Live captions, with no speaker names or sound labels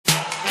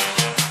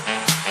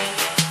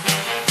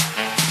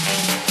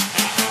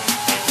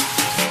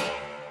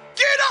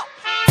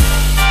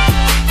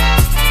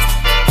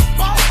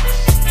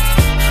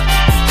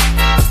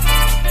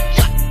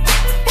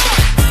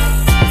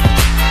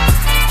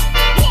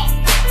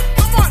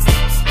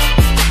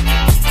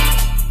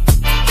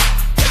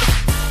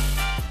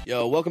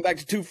Welcome back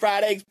to Two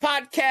Fried Eggs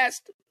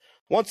Podcast.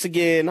 Once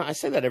again, I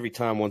say that every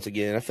time. Once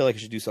again, I feel like I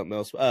should do something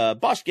else.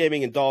 Bosch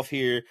Gaming and Dolph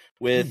here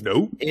with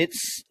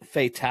It's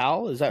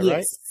Fatale. Is that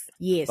right?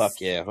 Yes. Fuck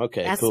yeah.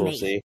 Okay, That's cool. me.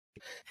 See?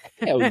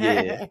 Hell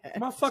yeah.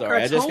 Motherfucker,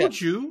 Sorry, I told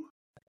you.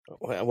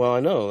 Well, I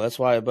know. That's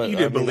why. But You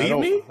didn't believe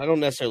me? I don't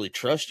necessarily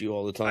trust you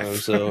all the time.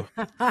 So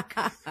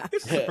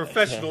This is a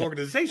professional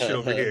organization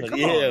over here. Come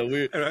yeah, on.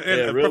 we're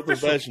And real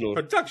professional.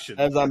 Production.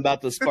 As I'm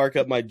about to spark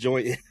up my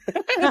joint.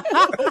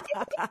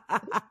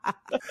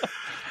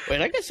 Wait,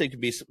 I guess it could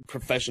be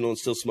professional and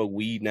still smoke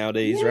weed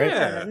nowadays,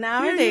 right?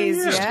 Nowadays,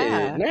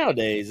 yeah.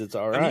 Nowadays, it's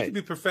all And you right. can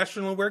be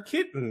professional and wear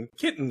kitten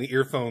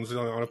earphones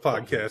on a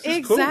podcast. It's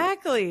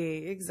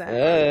Exactly. cool.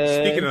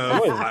 Exactly. Speaking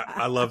of,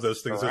 I love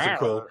those things. Those are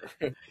cool.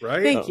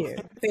 Right? Thank you.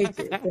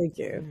 Thank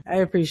you. I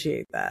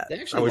appreciate that. They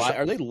actually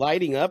are they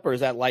lighting up, or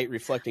is that light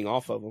reflecting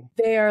off of them?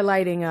 They are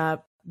lighting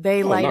up.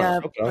 They light nice.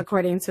 up Okay.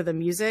 according to the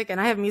music,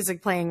 and I have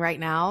music playing right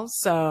now.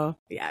 So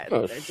yeah,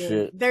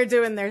 they're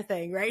doing their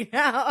thing right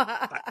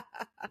now.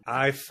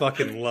 I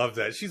fucking love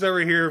that. She's over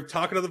here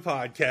talking to the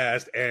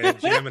podcast and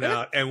jamming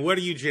out. And what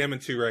are you jamming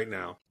to right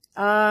now?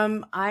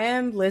 I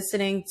am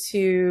listening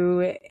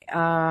to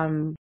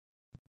an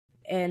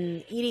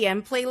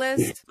EDM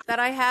playlist that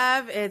I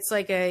have. It's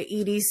like a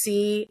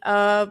EDC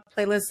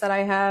playlist that I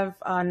have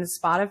on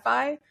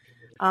Spotify.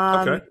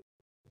 Okay.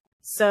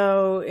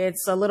 So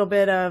it's a little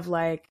bit of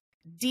like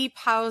deep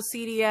house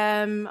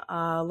EDM,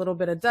 a little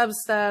bit of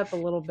dubstep, a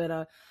little bit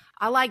of,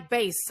 I like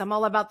bass. I'm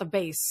all about the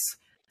bass.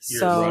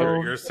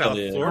 You're a South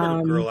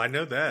Florida girl. I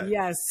know that.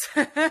 Yes.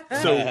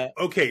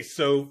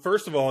 So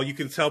first of all, you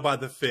can tell by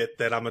the fit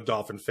that I'm a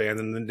Dolphin fan,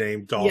 and the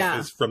name Dolph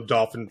is from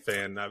Dolphin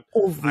fan.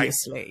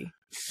 Obviously.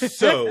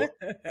 So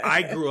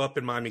I grew up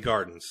in Miami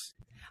Gardens.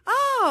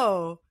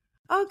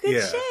 Oh,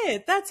 good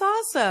shit. That's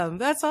awesome.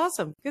 Good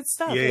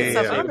stuff. Yeah, Good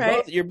stuff. All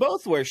right. You're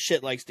both where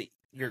shit likes to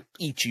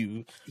eat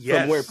you.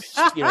 Yes. From where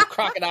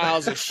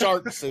crocodiles and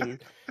sharks and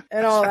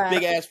all that.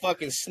 big ass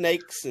fucking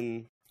snakes,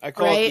 and I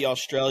call it the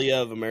Australia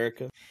of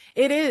America.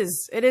 It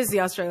is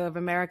the Australia of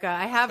America.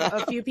 I have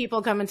a few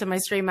people come into my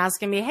stream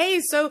asking me, hey,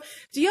 so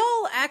do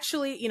y'all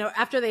actually,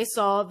 after they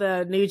saw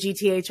the new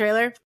GTA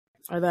trailer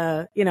or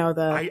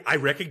I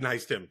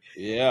recognized him.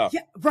 Yeah.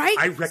 Right.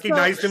 I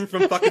recognized him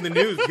from fucking the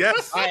news.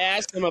 Yes. I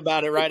asked him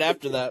about it right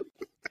after that.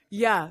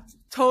 Yeah,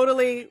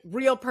 totally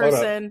real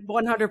person,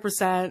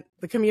 100%.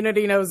 The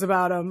community knows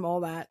about him,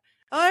 all that.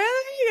 Oh,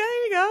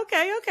 there you go.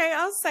 Okay.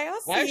 I'll see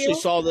I actually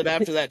saw that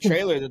after that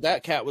trailer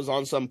that cat was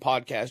on some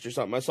podcast or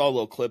something. I saw a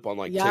little clip on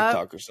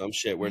TikTok or some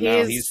shit where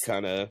now he's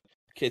kind of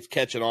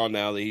catching on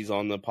now that he's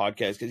on the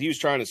podcast because he was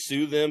trying to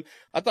sue them.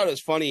 I thought it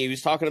was funny. He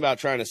was talking about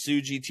trying to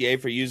sue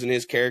GTA for using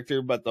his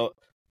character, but the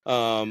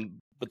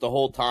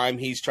whole time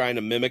he's trying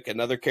to mimic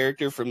another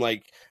character from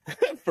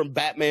from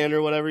Batman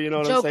or whatever, you know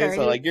what Joker. I'm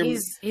saying?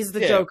 So he's the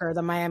Joker,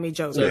 the Miami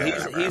Joker.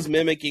 So he's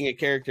mimicking a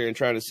character and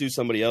trying to sue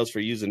somebody else for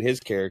using his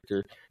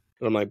character.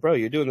 And I'm like, bro,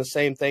 you're doing the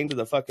same thing to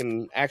the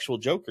fucking actual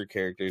Joker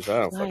characters. I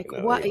don't fucking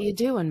know. What are you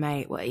doing,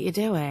 mate? What are you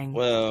doing?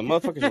 Well,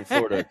 motherfuckers in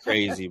Florida are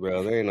crazy,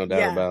 bro. There ain't no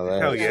doubt about that.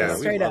 Hell yeah.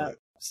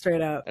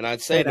 Straight up. And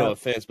I'd say no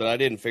offense, but I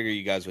didn't figure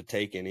you guys would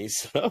take any.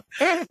 So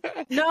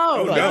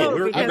No. I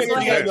figured you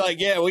guys would be like,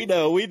 yeah, we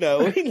know. We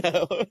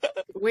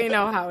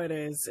know how it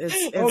is. It's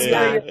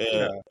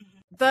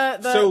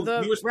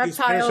the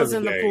reptiles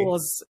in the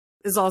pools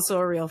is also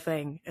a real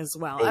thing as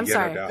well. I'm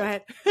sorry. Go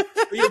ahead.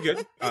 You're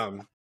good.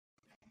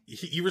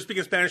 You were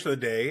speaking Spanish the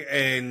other day,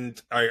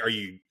 and are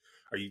you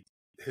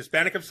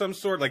Hispanic of some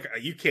sort? Like,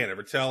 you can't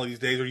ever tell these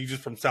days. Or are you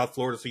just from South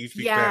Florida, so you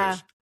speak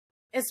Spanish?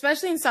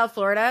 Especially in South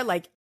Florida,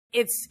 like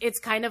it's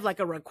kind of like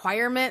a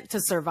requirement to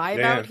survive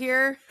out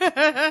here.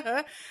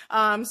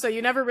 So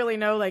you never really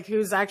know like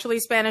who's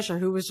actually Spanish or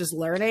who was just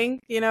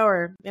learning, or you know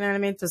what I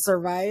mean, to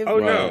survive. Oh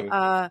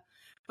no.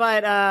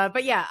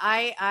 But yeah,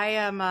 I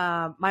am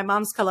my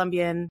mom's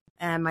Colombian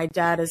and my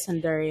dad is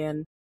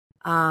Honduran.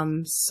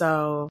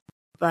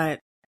 But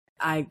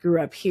I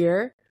grew up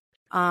here.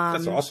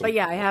 That's awesome. But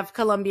yeah, I have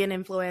Colombian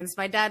influence.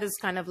 My dad is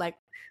kind of like,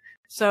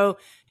 so,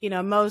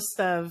 most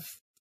of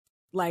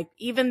like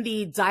even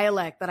the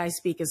dialect that I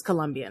speak is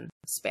Colombian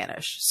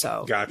Spanish.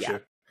 So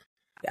gotcha.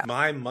 Yeah.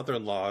 My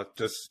mother-in-law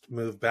just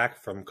moved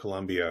back from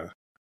Colombia.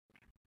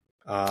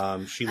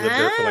 She lived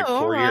there for like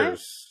 4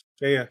 years.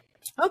 Yeah.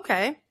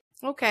 Okay.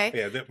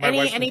 Yeah. My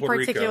wife's from Puerto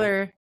particular?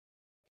 Rico.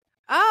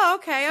 Oh,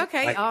 okay.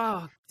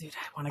 Dude,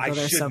 I want to go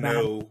there so bad. I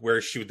should know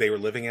where they were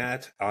living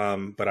at,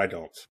 but I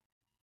don't.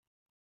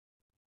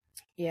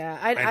 Yeah,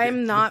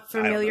 I'm not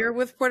familiar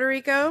with Puerto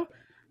Rico.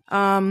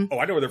 I know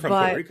where they're from.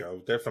 Puerto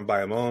Rico. They're from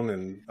Bayamon,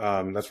 and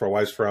that's where my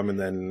wife's from. And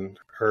then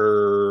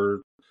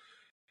her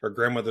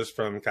grandmother's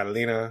from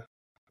Catalina,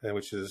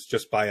 which is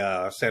just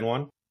by San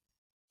Juan.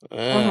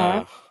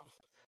 I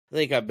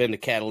think I've been to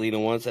Catalina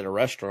once at a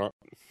restaurant.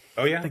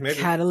 Oh yeah, the maybe.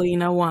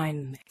 Catalina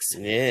wine mix.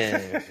 Yeah,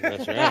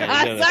 that's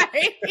right.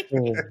 Sorry.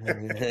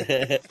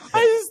 I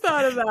just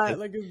thought of that.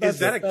 Like, is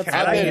that a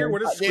cat I hear?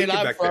 What is squeaking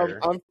back there?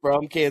 I'm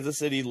from Kansas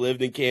City,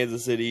 lived in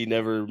Kansas City,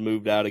 never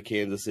moved out of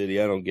Kansas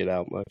City. I don't get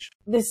out much.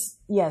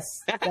 Yes,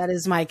 that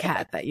is my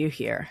cat that you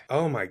hear.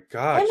 Oh my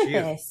God.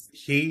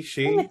 She.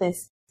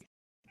 Amethyst.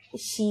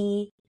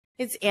 She.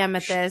 It's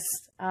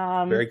Amethyst.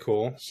 Very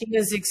cool. She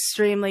is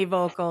extremely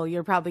vocal.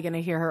 You're probably going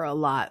to hear her a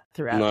lot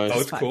throughout. Nice.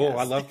 This it's podcast. cool.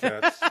 I love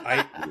cats.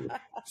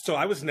 So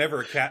I was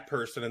never a cat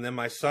person, and then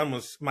my son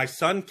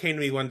came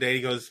to me one day.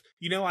 He goes,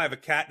 I have a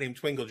cat named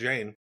Twinkle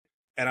Jane,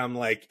 and I'm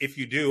like, if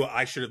you do,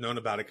 I should have known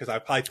about it because I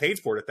probably paid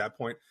for it at that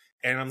point.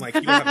 And I'm like,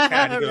 you don't have a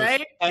cat. He goes,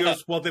 right? he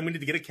goes, well, then we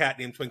need to get a cat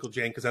named Twinkle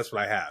Jane because that's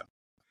what I have.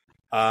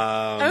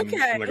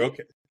 Okay. I'm like,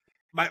 okay.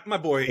 My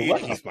boy,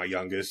 he's my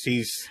youngest.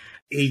 He's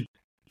a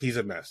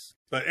mess.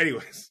 But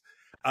anyways,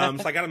 so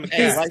I got him a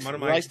cat. He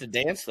likes to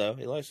dance though.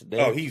 He likes to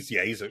dance. Oh,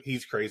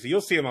 he's crazy.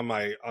 You'll see him on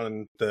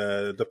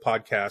the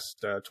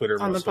podcast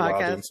Twitter On the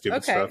podcast. doing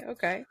stupid stuff.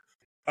 Okay.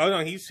 Oh no,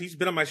 he's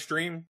been on my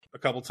stream a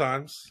couple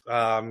times.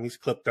 He's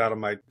clipped out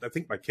of I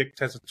think my Kick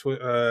test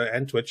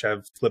and Twitch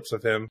have clips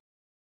of him.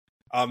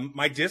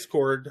 My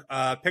Discord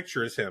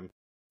picture is him.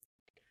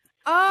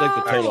 Oh, It's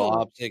like the total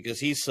opposite because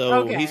he's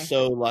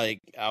so like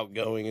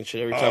outgoing and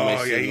shit. Every time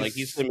I see him, like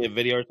he sent me a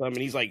video or something,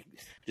 and he's like,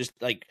 just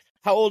like,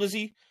 how old is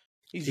he?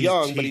 He's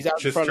young, but he's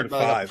out in front of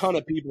like, a ton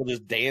of people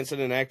just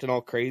dancing and acting all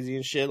crazy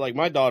and shit. Like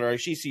my daughter,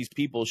 she sees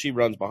people, she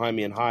runs behind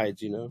me and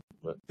hides,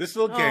 But this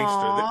little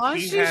gangster,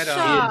 she's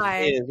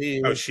shy.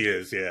 She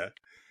is, yeah.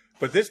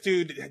 But this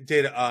dude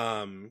did.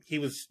 He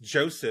was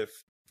Joseph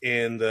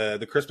in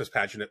the Christmas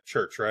pageant at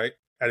church, right?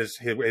 At his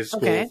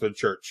school for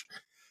church.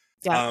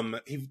 Yeah.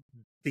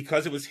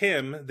 Because it was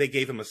him, they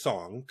gave him a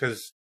song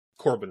because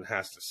Corbin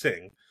has to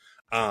sing.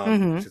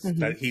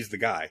 That he's the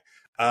guy.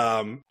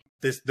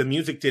 The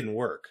music didn't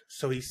work,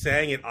 so he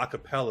sang it a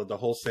cappella the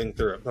whole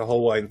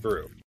way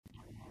through.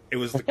 It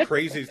was the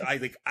craziest. I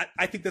think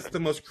that's the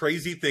most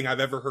crazy thing I've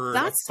ever heard.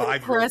 That's a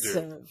 5-year-old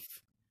impressive.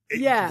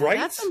 do. Right?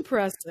 That's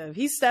impressive.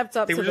 He stepped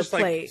up to the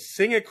plate. Like,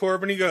 sing it,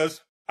 Corbin. He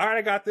goes, all right,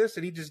 I got this,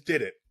 and he just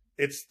did it.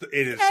 It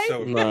is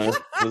so nice.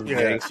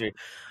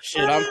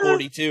 Shit, I'm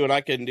 42 and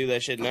I couldn't do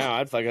that shit now.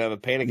 I'd fucking have a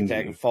panic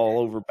attack and fall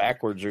over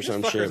backwards or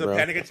some shit, bro. A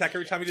panic attack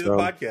every time you do the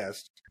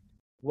podcast.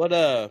 What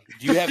do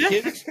you have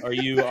kids? Are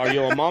you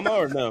a mama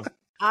or no?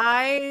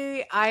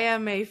 I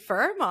am a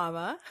fur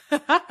mama.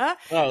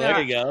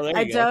 There you go.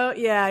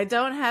 I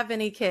don't have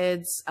any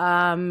kids.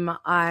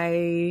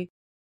 I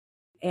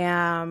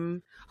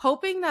am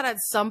hoping that at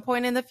some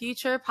point in the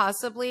future,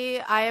 possibly,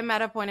 I am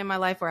at a point in my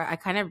life where I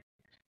kind of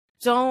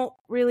don't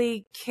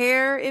really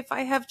care if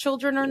I have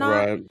children or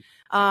not.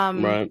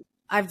 Right.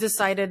 I've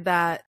decided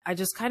that I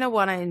just kind of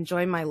want to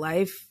enjoy my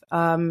life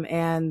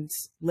and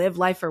live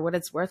life for what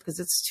it's worth because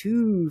it's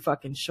too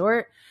fucking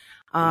short.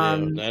 That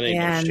ain't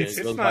no shit.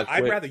 It's not,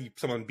 I'd rather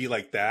someone be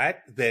like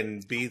that than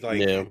be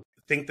like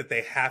think that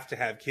they have to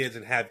have kids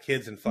and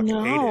fucking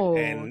hate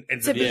it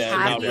and to be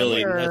happy not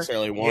really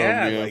necessarily want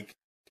them. Like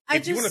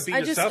if you want to be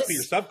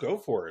yourself, go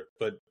for it.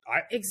 But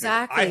I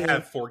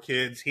have 4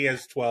 kids. He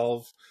has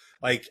 12.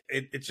 Like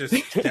it's just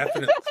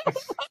definitely.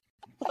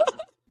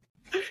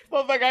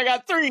 Well, like I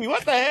got 3.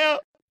 What the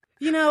hell?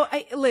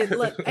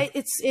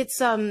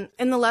 It's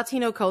in the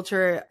Latino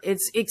culture,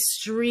 it's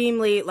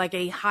extremely like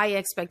a high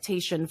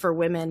expectation for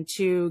women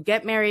to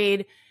get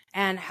married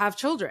and have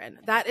children.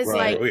 That is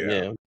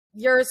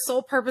your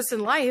sole purpose in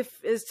life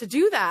is to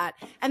do that.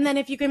 And then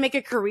if you can make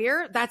a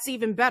career, that's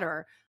even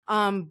better.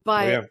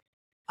 That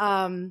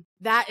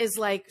is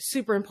like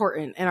super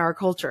important in our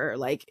culture.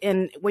 Like,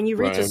 and when you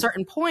reach a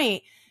certain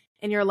point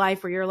in your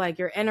life where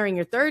you're entering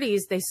your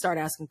 30s, they start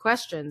asking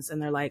questions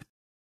and they're like,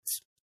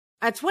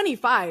 at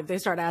 25, they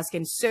start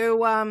asking, so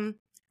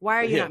why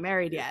are you not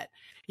married yet?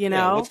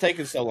 What's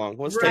taking so long?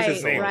 What's taking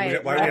so long?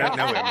 Why do we not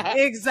know him?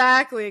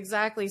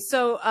 Exactly.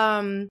 So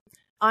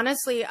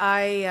honestly,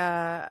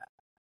 I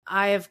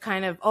have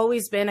kind of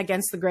always been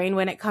against the grain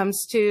when it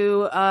comes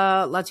to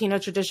Latino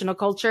traditional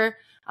culture.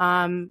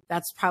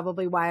 That's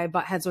probably why I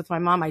butt heads with my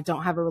mom. I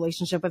don't have a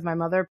relationship with my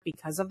mother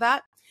because of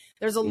that.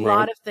 There's a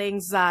lot of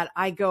things that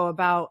I go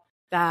about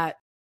that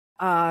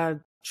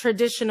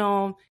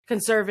traditional,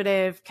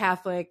 conservative,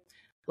 Catholic,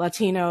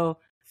 Latino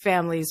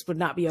families would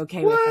not be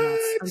okay with.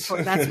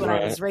 That's what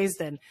I was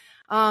raised in.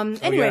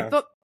 Anyway,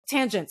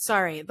 tangent.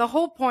 Sorry. The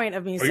whole point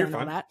of me saying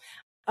all that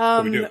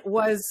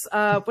was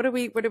what were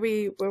we?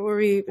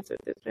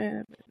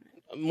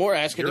 More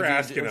asking You're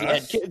if you us.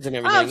 had kids and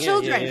everything. Oh,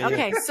 children. Yeah.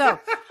 Okay, so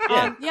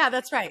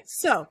that's right.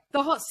 So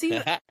the whole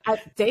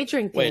day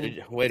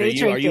drinking. Wait,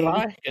 are you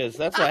high? Because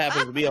that's what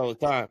happens to me all the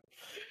time.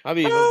 I'll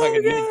be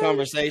fucking mid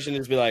conversation,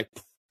 just be like,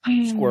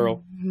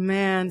 squirrel.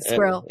 Man,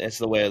 squirrel. It's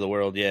the way of the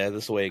world. Yeah,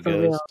 that's the way it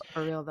goes.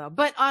 For real though.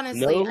 But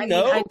honestly,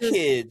 no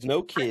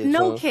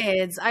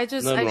kids. I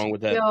just Nothing wrong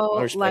with that.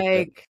 feel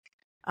like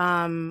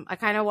I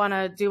kind of want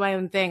to do my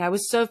own thing. I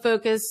was so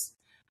focused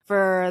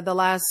for the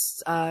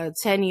last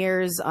 10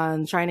 years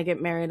on trying to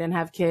get married and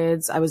have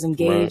kids. I was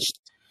engaged.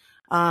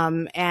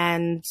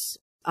 And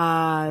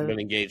I've been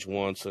engaged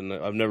once, and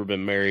I've never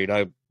been married.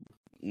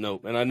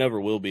 Nope, and I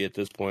never will be at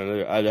this point.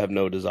 I have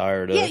no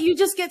desire to. Yeah, you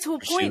just get to a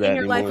point in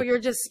your life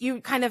where you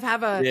kind of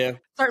have a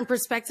certain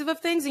perspective of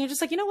things, and you're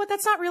just like, you know what,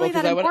 that's not really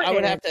that important.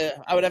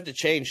 I would have to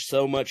change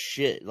so much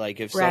shit. Like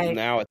if something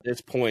now at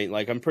this point,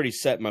 like I'm pretty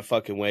set in my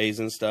fucking ways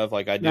and stuff.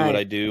 Like I do what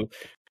I do,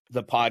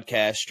 the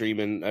podcast,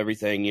 streaming,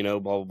 everything, blah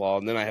blah blah.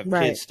 And then I have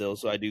kids still,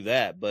 so I do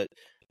that. But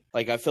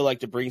like I feel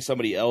like to bring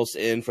somebody else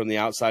in from the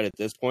outside at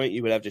this point,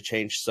 you would have to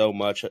change so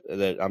much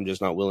that I'm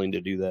just not willing to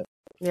do that.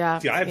 Yeah,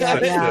 see, I have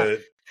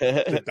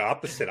the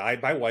opposite.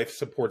 My wife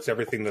supports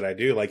everything that I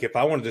do. Like if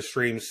I wanted to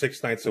stream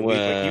 6 nights a week,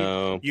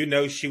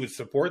 like she would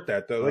support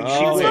that though. Like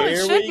that's how it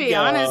should be,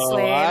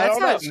 honestly. That's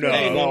how it should be.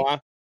 No,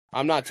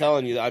 I'm not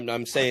telling you.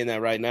 I'm saying that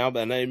right now,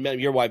 but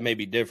your wife may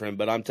be different.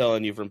 But I'm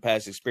telling you from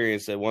past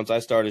experience that once I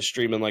started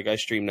streaming like I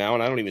stream now,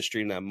 and I don't even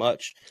stream that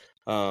much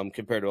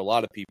compared to a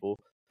lot of people,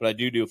 but I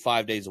do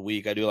 5 days a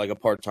week. I do like a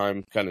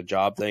part-time kind of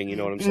job thing. You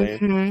know what I'm saying?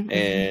 Mm-hmm.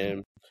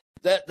 And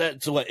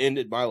that's what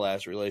ended my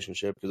last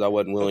relationship because I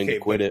wasn't willing to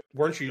quit it.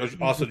 Weren't you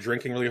also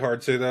drinking really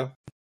hard too, though?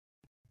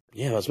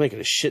 Yeah, I was making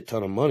a shit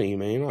ton of money,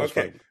 man. You're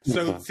likening this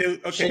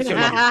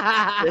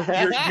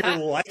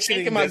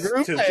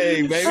to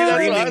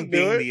streaming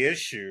being the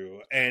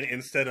issue, and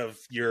instead of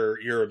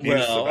your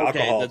abuse of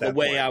alcohol. The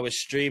way I was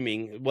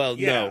streaming,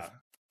 no.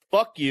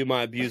 Fuck you,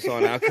 my abuse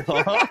on alcohol.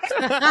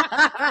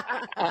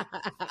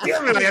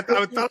 Really, I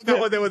thought that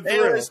one was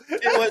real.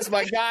 It was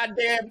my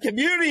goddamn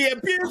community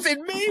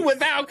abusing me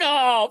with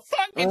alcohol.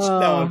 Fucking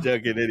no, I'm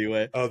joking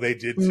anyway. Oh, they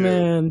did too.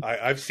 Man.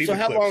 I've seen the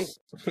clips. Long?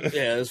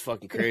 Yeah, it's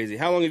fucking crazy.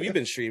 How long have you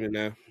been streaming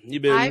now?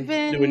 You've been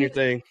doing your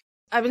thing.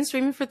 I've been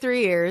streaming for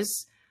 3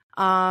 years.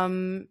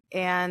 And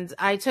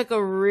I took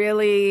a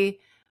really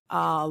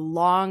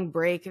long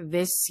break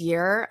this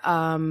year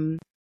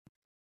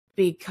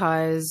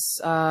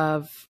because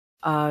of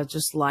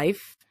just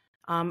life.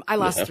 I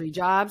lost 3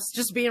 jobs.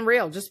 Just being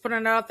real, just putting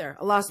it out there.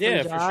 I lost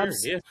 3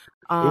 jobs. For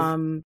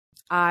sure.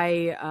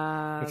 I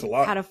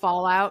had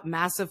a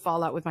massive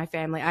fallout with my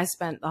family. I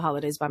spent the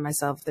holidays by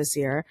myself this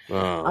year.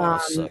 Oh,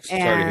 sucks.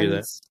 Sorry to hear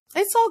that.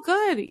 It's all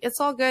good. It's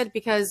all good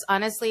because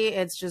honestly,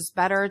 it's just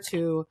better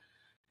to,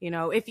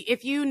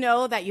 if you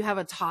know that you have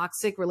a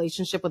toxic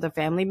relationship with a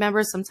family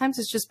member, sometimes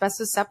it's just best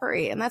to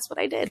separate. And that's what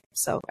I did.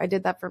 So I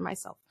did that for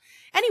myself.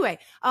 Anyway,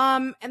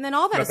 and then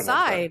all that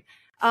aside,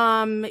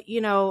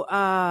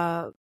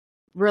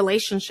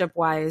 relationship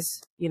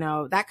wise,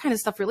 that kind of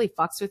stuff really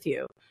fucks with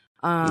you.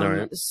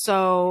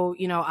 So,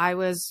 I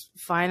was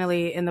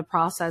finally in the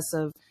process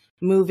of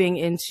moving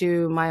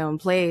into my own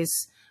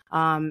place,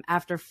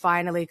 after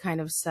finally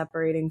kind of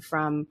separating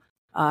from,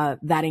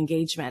 that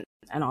engagement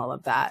and all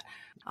of that.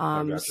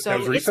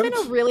 So it's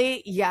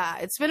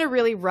been a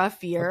really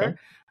rough year.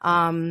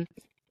 Okay.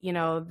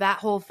 That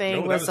whole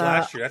thing was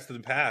last year. That's in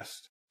the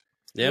past.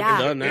 Yeah,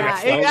 we're done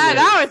now.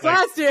 Now it's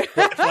last year.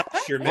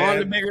 Last year, man. On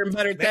to bigger and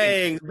better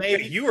things,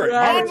 baby. You were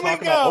talking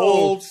about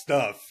old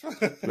stuff.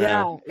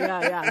 Yeah.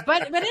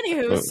 But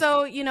anywho,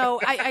 so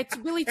I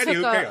really took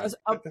a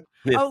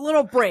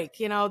little break.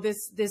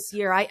 This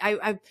year,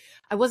 I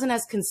wasn't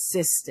as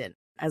consistent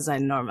as I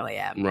normally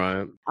am.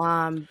 Right.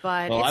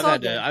 But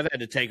I've had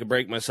to take a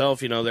break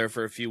myself, there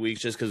for a few weeks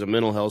just because of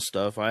mental health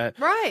stuff.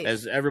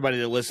 As everybody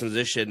that listens to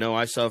this shit know,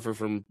 I suffer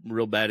from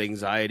real bad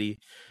anxiety.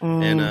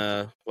 And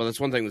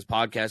that's one thing this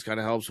podcast kind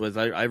of helps with.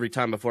 Every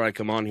time before I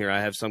come on here, I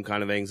have some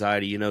kind of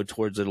anxiety,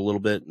 towards it a little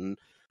bit.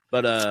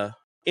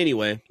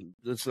 Anyway,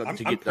 that's not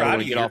to get, I don't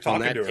want to get off on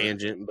that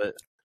tangent, but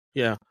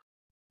yeah.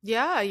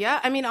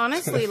 Yeah. I mean,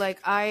 honestly, like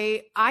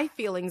I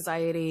feel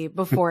anxiety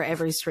before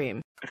every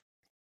stream.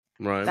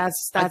 Right.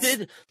 That's I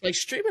did like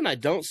streaming. I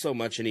don't so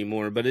much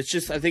anymore, but it's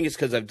just, I think it's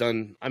because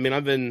I'm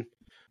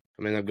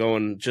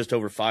going just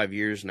over 5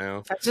 years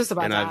now. That's just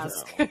about to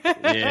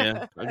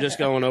ask. I'm just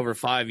going over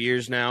 5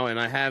 years now. And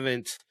I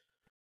haven't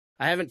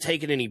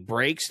taken any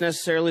breaks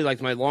necessarily.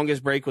 Like my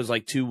longest break was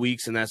like 2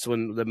 weeks. And that's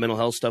when the mental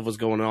health stuff was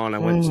going on. I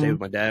went and stayed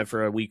with my dad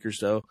for a week or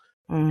so.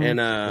 And,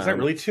 was that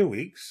really 2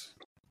 weeks?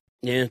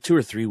 Yeah. 2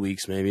 or 3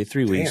 weeks, maybe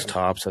 3 weeks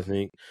tops, I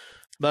think.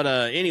 But,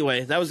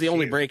 anyway, that was the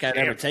only break I'd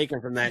ever taken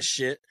from that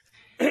shit.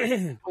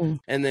 And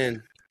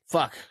then,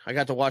 fuck, I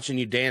got to watching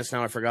you dance.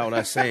 Now I forgot what I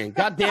was saying.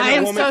 God damn it, I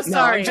am woman. so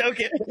sorry. No, I'm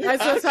joking. I'm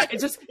so sorry.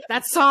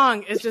 That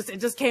song it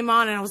just came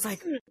on, and I was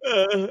like,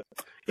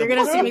 "You're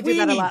gonna see me do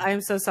that a lot." I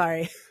am so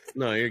sorry.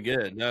 No, you're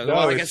good. No,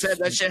 like I said,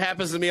 that shit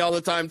happens to me all the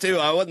time too.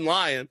 I wasn't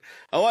lying.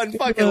 I wasn't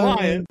fucking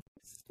lying.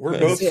 We're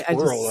both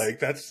squirrel. Like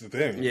that's the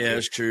thing. Yeah,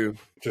 it's true.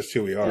 Just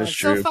who we are. It's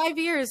true. So 5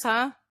 years,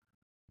 huh?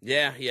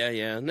 Yeah.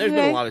 And there's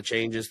been a lot of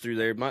changes through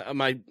there.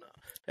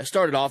 I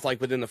started off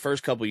like within the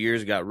first couple of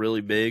years, it got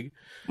really big.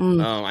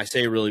 I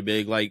say really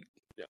big, like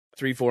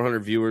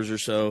 300-400 viewers or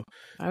so.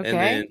 Okay. And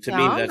then to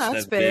me,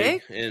 that's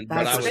big.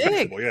 That's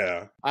big.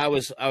 Yeah. I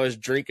was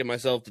drinking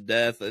myself to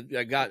death.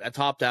 I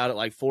topped out at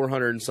like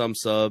 400 and some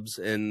subs,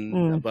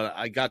 but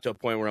I got to a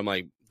point where I'm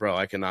like, bro,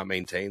 I cannot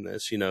maintain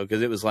this,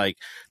 because it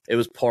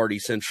was party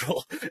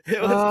central. It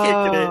was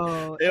kicking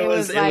it. It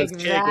was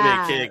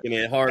kicking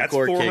it,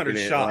 hardcore kicking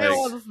it. Shots. It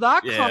was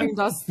that kind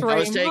of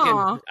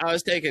stream. I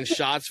was taking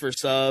shots for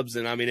subs,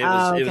 and I mean, it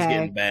was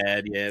getting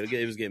bad. Yeah,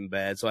 it was getting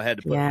bad. So I had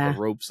to put the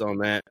ropes on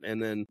that.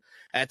 And then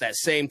at that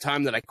same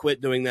time that I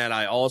quit doing that,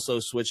 I also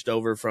switched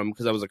over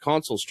because I was a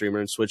console streamer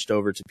and switched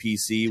over to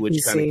PC, which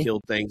kind of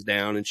killed things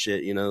down and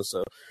shit,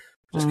 So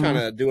just kind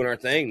of doing our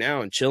thing now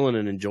and chilling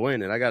and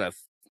enjoying it. I got a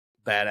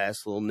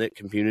badass little knit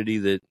community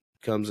that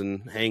comes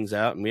and hangs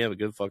out, and we have a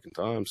good fucking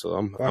time. So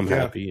I'm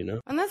happy,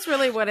 And that's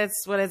really what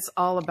it's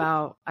all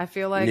about. I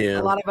feel like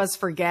a lot of us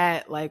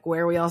forget like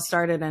where we all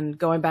started, and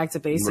going back to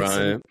basics.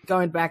 Right. And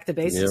going back to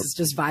basics is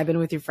just vibing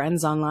with your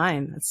friends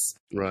online. That's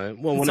right.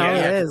 Well, when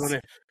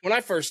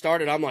I first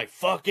started, I'm like,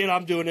 fuck it,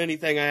 I'm doing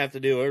anything I have to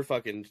do.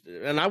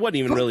 And I wasn't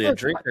even really a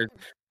drinker.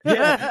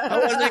 Yeah, I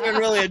wasn't even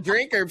really a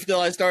drinker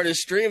until I started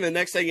streaming.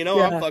 Next thing you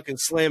know, I'm fucking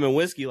slamming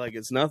whiskey like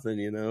it's nothing.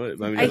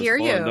 I hear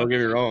you. Don't get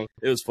me wrong,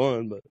 it was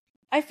fun, but.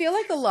 I feel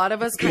like a lot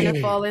of us kind of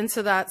fall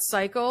into that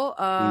cycle.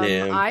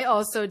 I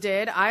also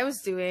did. I was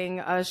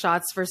doing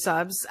shots for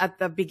subs at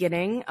the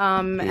beginning.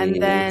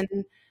 And then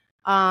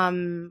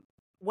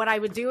what I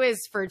would do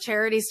is for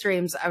charity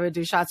streams, I would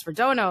do shots for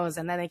donos.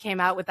 And then they came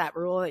out with that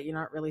rule that you're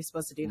not really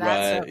supposed to do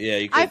that. Right. So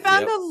yeah, I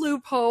found a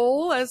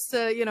loophole as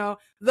to,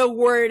 the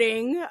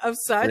wording of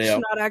such,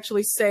 not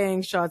actually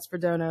saying shots for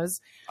donos.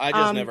 I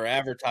just never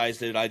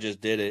advertised it. I just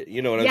did it.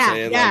 You know what I'm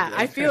saying? Yeah,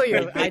 I feel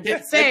you. I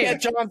did say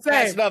catch on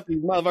fast enough.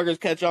 These motherfuckers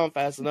catch on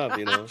fast enough,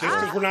 Just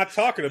because we're not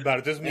talking about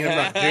it doesn't mean I'm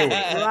not doing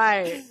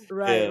it.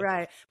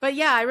 Right. But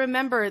yeah, I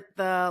remember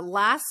the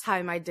last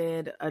time I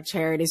did a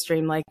charity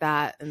stream like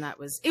that, and it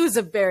was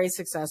a very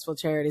successful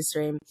charity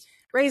stream.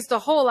 Raised a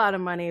whole lot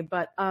of money,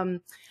 but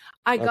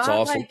I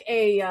got like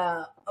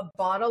a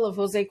bottle of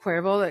Jose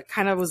Cuervo that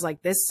kind of was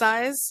like this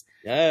size.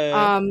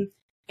 Yeah.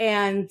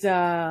 And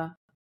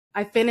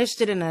I finished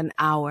it in an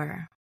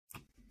hour.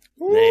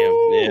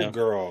 Damn,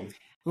 girl.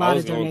 A lot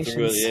of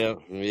donations.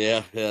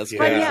 Yeah. That's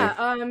but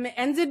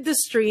ended the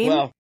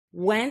stream,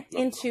 went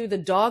into the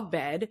dog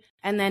bed,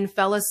 and then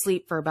fell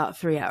asleep for about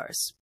 3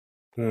 hours.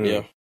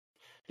 Yeah.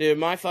 Dude,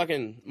 my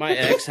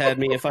ex had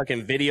me a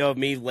fucking video of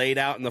me laid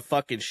out in the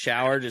fucking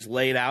shower, just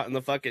laid out in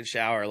the fucking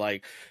shower,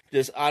 like,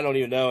 just, I don't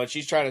even know. And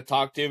she's trying to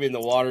talk to me, and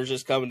the water's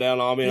just coming down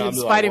on me, and I'm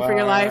just fighting for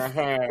your life.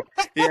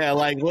 Yeah,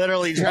 like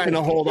literally trying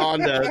to hold on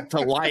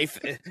to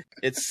life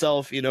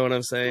itself. You know what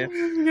I'm saying?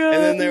 And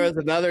then there was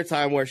another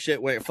time where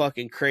shit went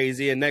fucking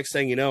crazy, and next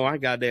thing you know, I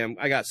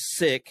got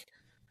sick,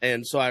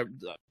 and so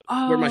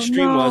where my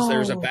stream was, there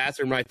was a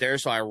bathroom right there.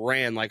 So I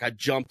ran, like I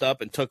jumped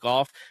up and took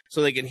off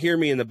so they can hear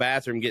me in the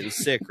bathroom getting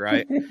sick.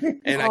 Right.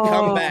 And I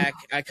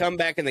come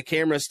back and the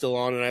camera's still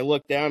on, and I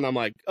look down and I'm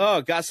like,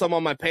 oh, got some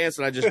on my pants.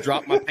 And I just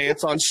dropped my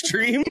pants on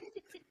stream.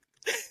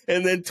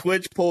 And then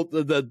Twitch pulled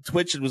the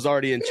Twitch was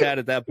already in chat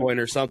at that point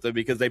or something,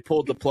 because they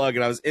pulled the plug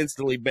and I was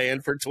instantly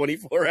banned for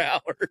 24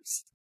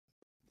 hours.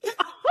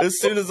 As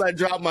soon as I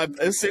dropped my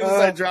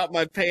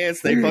pants,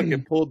 they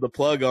fucking pulled the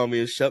plug on me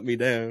and shut me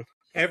down.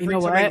 Every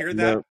time I hear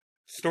that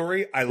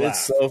story, I laugh.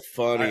 It's so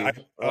funny.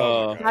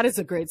 That is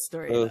a great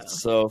story.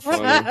 It's so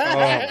funny.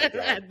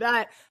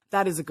 That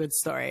is a good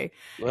story.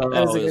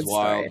 That is a good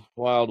story.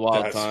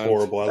 Wild That's times.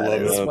 Horrible. I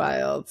love it.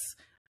 Wild.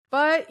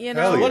 But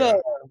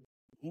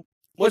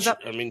what's I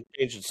mean,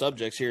 changing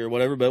subjects here or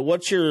whatever, but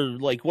what's your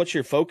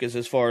focus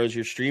as far as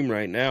your stream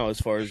right now, as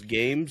far as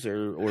games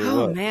or what?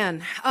 Oh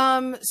man.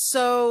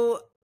 So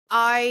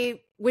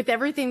with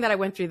everything that I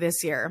went through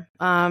this year,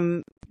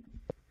 and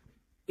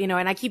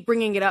I keep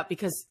bringing it up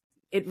because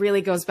it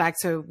really goes back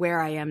to where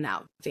I am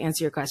now, to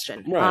answer your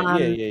question.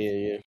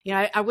 Right.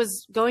 Yeah. I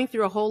was going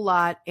through a whole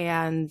lot,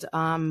 and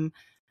I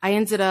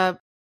ended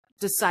up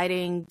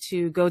deciding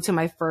to go to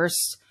my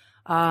first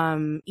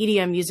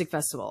EDM music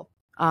festival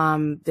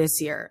this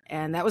year.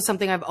 And that was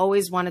something I've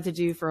always wanted to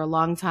do for a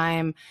long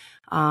time.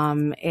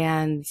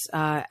 And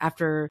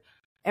after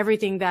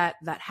everything that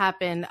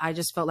happened, I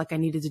just felt like I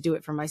needed to do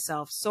it for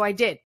myself. So I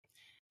did.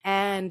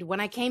 And when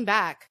I came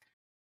back,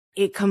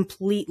 it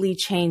completely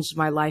changed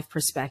my life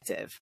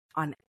perspective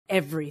on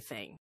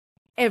everything.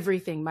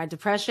 My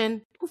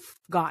depression,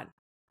 gone.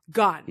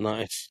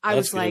 Nice. I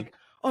was like,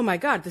 oh my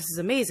God, this is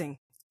amazing.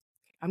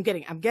 I'm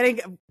getting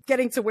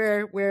to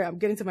where I'm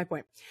getting to my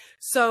point.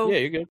 So yeah,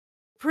 you're good.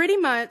 Pretty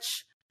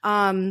much,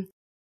 I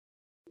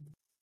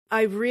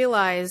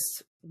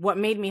realized what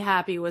made me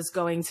happy was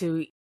going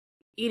to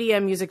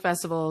EDM music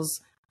festivals.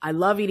 I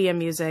love EDM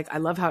music. I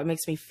love how it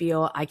makes me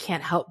feel. I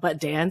can't help but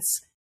dance.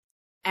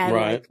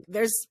 And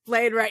they're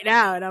playing right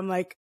now, and I'm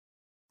like,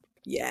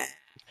 yes.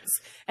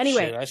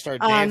 Anyway, shit, I start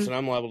dancing.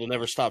 I'm liable to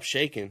never stop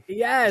shaking.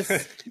 Yes,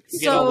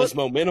 get all this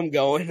momentum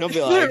going. I'll be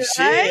like,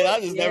 shit, I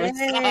just never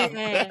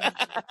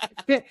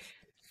stop.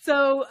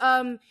 So,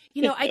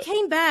 I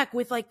came back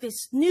with like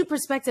this new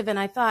perspective, and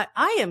I thought,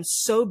 I am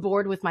so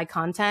bored with my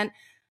content.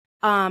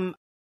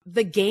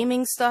 The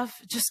gaming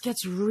stuff just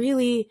gets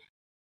really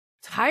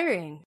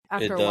tiring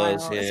after a while,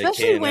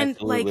 especially when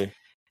like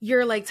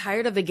you're like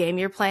tired of the game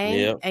you're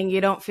playing and you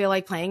don't feel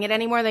like playing it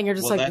anymore, then you're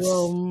just like,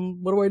 well,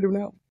 what do I do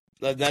now?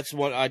 That's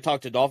what I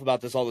talk to Dolph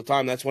about this all the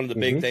time. That's one of the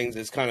big things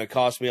that's kind of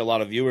cost me a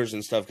lot of viewers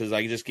and stuff, because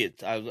I just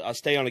I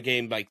stay on a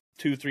game like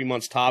 2-3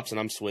 months tops and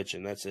I'm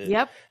switching. That's it.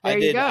 Yep. I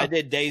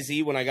did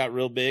DayZ when I got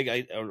real big.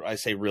 I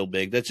say real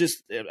big. That's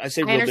just I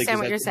say real big because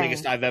that's the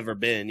biggest I've ever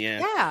been.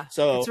 Yeah. Yeah.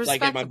 So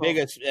like at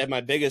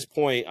my biggest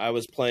point, I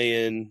was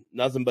playing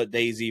nothing but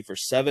DayZ for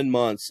 7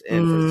 months,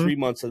 and for 3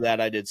 months of that,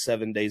 I did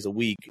 7 days a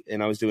week,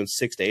 and I was doing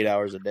 6 to 8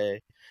 hours a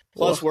day.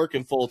 Plus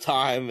working full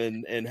time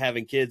and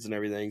having kids and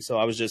everything. So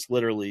I was just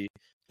literally,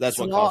 that's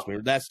what cost me.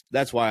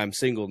 That's why I'm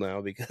single now,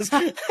 because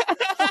that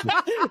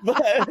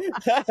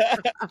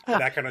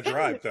kind of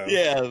drive though.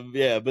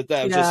 Yeah. But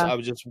that was I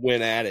just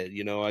went at it,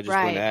 I just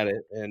went at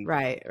it. And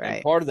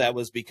and part of that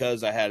was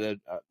because I had you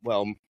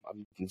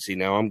can see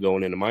now I'm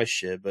going into my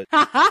shit, but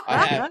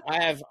I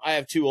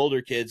have 2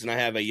 older kids and I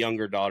have a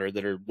younger daughter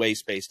that are way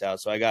spaced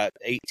out. So I got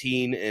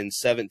 18 and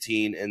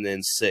 17 and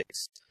then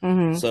 6.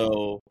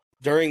 So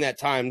during that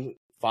time,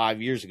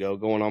 5 years ago,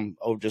 going on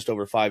just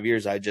over 5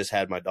 years, I just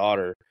had my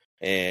daughter,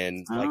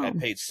 and I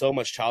paid so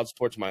much child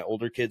support to my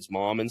older kid's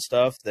mom and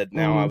stuff that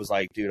now I was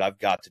like, dude, I've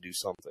got to do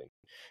something.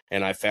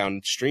 And I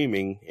found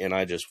streaming, and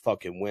I just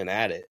fucking went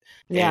at it.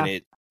 Yeah.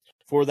 And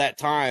for that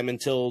time,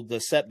 until the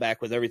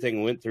setback with everything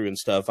we went through and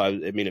stuff, I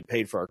mean, it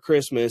paid for our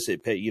Christmas.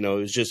 It paid,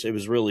 it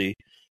was really,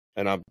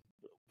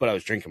 but I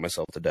was drinking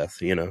myself to death,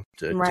 to get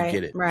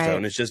it. So,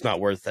 and it's just not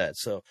worth that.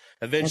 So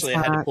eventually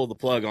I had to pull the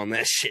plug on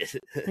that shit.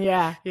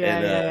 Yeah.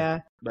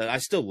 But I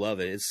still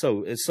love it. It's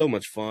so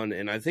much fun.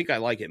 And I think I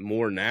like it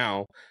more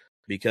now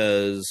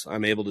because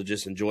I'm able to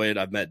just enjoy it.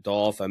 I've met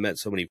Dolph. I met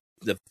so many,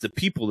 the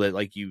people that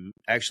like you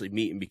actually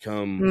meet and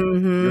become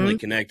really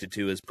connected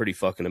to is pretty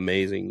fucking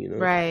amazing,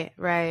 Right.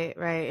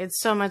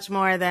 It's so much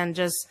more than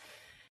just,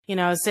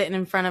 sitting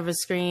in front of a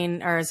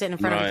screen or sitting in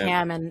front of a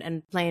cam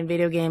and playing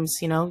video games.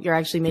 You're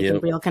actually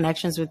making real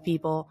connections with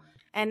people.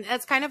 And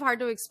that's kind of hard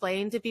to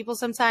explain to people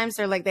sometimes.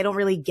 They're like, they don't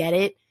really get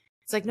it.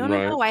 It's like,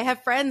 no. I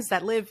have friends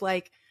that live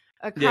like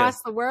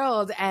across the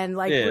world, and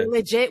like we're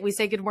legit. We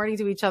say good morning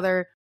to each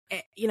other,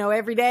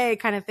 every day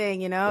kind of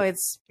thing.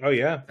 It's. Oh,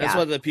 yeah. That's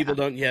what the people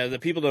don't. Yeah, the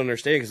people don't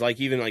understand, because like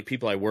even like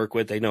people I work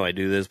with, they know I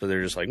do this, but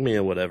they're just like,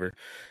 man, whatever.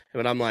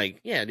 But I'm like,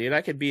 yeah, dude,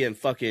 I could be in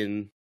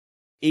fucking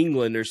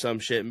England or some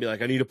shit and be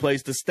like, I need a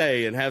place to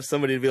stay, and have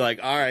somebody to be like,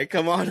 all right,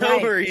 come on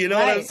over. You know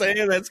what I'm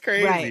saying? That's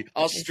crazy.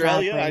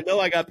 Australia. Exactly. I know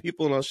I got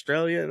people in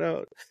Australia.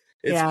 No,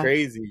 it's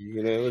crazy.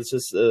 It's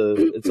just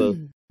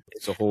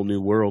it's a whole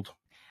new world.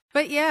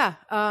 But yeah.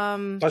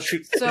 Isn't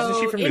she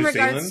from New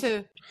regards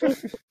Zealand? to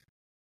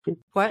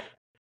what?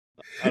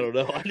 I don't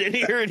know. I didn't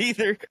hear it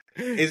either.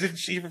 Isn't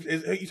she? You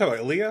talking about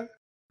Aaliyah?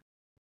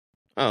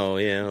 Oh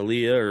yeah,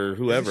 Aaliyah or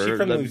whoever. Is she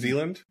from New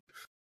Zealand?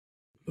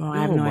 Oh, I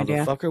have no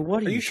idea. Motherfucker,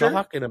 what are you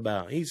talking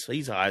about? He's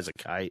high as a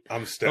kite.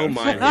 I'm stoned.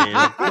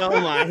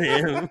 Don't mind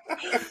him.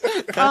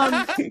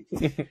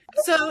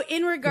 So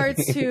in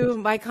regards to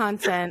my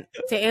content,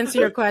 to answer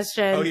your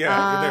question,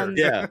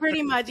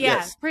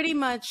 pretty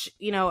much,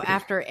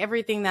 after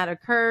everything that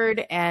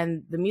occurred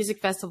and the music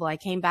festival, I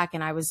came back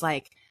and I was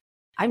like,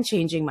 I'm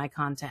changing my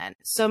content.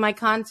 So my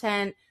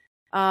content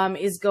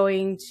is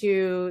going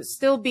to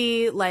still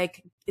be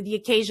like the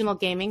occasional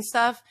gaming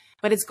stuff,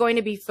 but it's going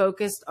to be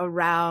focused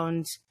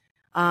around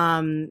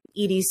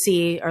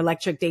EDC, or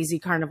Electric Daisy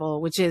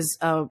Carnival, which is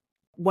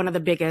one of the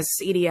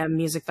biggest EDM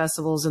music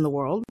festivals in the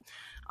world.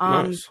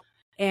 Nice.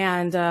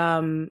 And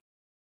my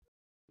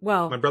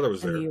brother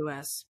was there in the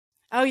US.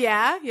 Oh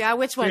yeah.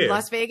 Which one?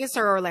 Las Vegas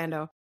or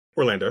Orlando?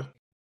 Orlando.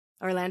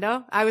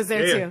 I was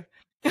there too.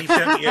 He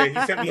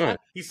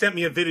sent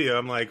me a video.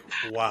 I'm like,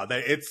 wow,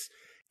 it's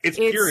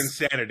pure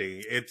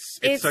insanity. It's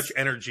such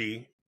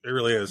energy. It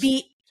really is.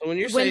 So when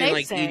you're saying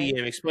like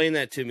EDM, explain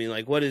that to me.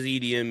 Like, what is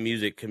EDM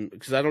music?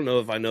 Because I don't know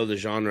if I know the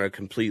genre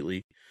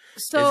completely.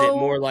 So is it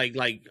more like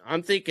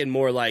I'm thinking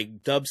more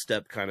like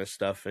dubstep kind of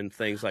stuff and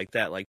things like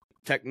that, like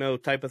techno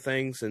type of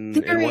things and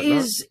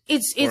whatnot?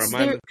 Or am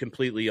I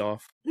completely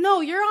off? No,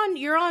 you're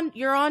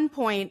on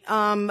point.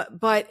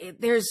 But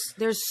there's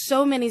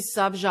so many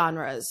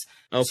subgenres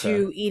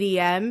to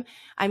EDM.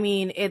 I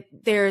mean,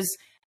 there's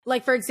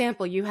like, for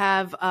example, you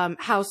have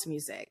house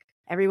music.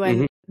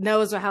 Everyone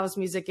knows what house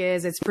music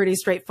is. It's pretty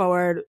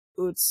straightforward.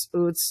 Oots,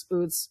 oots,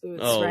 oots,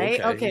 oots, right?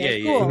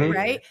 Okay, cool,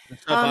 right?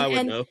 I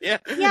would know.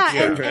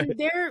 And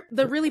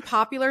the really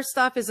popular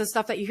stuff is the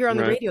stuff that you hear on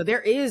the radio.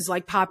 There is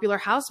like popular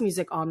house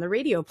music on the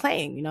radio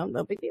playing,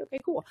 no big deal. Okay,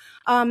 cool.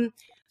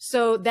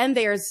 So then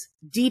there's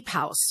deep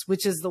house,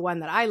 which is the one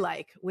that I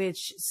like,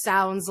 which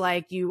sounds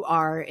like you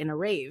are in a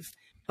rave,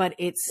 but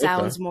it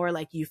sounds more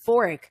like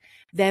euphoric.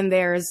 Then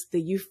there's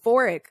the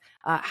euphoric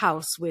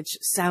house, which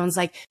sounds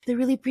like the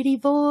really pretty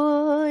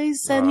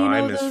voice and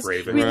those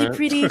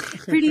really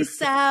pretty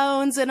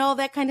sounds and all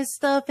that kind of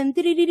stuff, and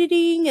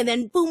ding, and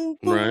then boom,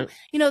 boom,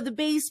 the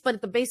bass, but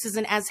the bass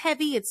isn't as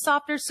heavy, it's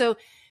softer. So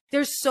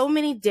there's so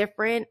many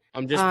different.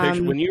 I'm just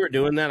picturing when you were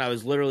doing that, I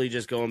was literally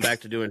just going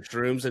back to doing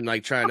shrooms and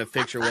like trying to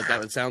picture what that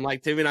would sound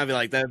like to me, and I'd be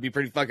like, that'd be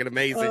pretty fucking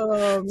amazing.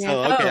 Oh, man.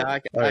 So okay,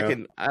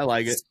 I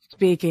like it.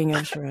 Speaking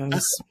of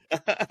shrooms,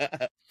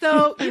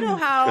 so you know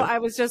how I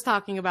was just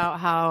talking about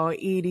how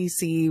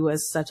EDC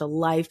was such a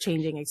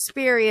life-changing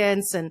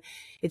experience, and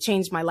it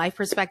changed my life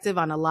perspective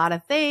on a lot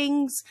of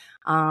things.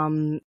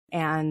 And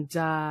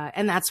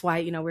that's why,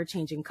 you know, we're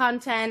changing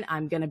content.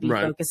 I'm going to be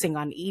focusing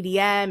on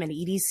EDM and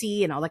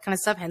EDC and all that kind of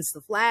stuff, hence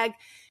the flag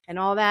and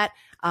all that.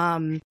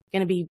 Going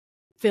to be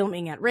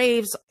filming at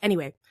raves.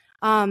 Anyway,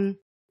 I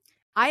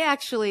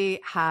actually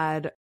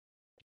had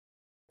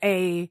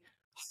a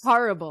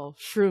horrible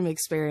shroom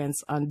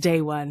experience on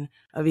day one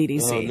of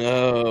EDC.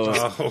 Oh no!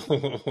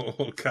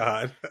 Oh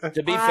God!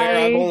 To be fair,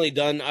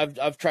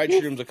 I've tried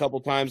shrooms a couple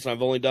times, and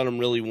I've only done them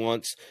really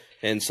once,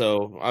 and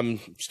so I'm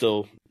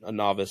still a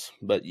novice.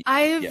 But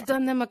I've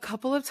done them a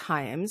couple of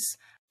times,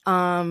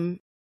 but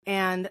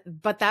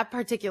that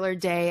particular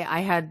day, I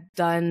had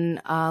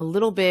done a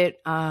little bit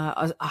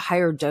a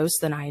higher dose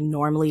than I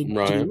normally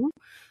do.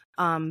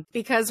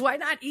 Because why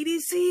not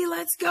EDC?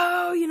 Let's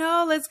go, you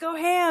know, let's go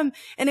ham.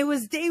 And it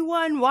was day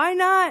one. Why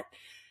not?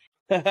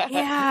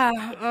 Yeah.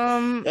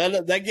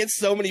 That gets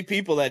so many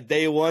people, that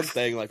day one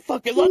thing, like,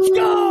 fuck it, let's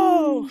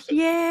go.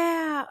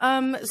 Yeah.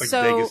 It's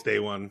like Vegas day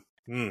one.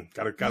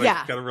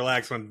 Gotta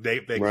relax on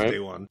Vegas day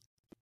one.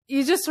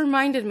 You just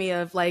reminded me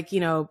of, like, you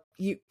know,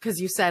 cause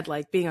you said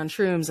like being on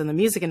shrooms and the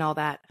music and all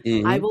that.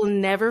 Mm-hmm. I will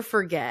never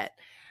forget.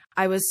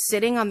 I was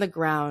sitting on the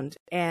ground,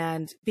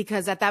 and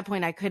because at that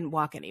point I couldn't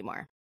walk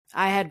anymore.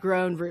 I had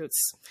grown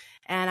roots,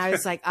 and I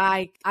was like,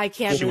 I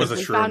can't move.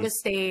 We found a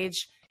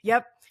stage.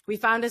 Yep. We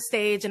found a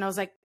stage, and I was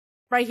like,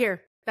 right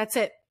here. That's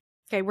it.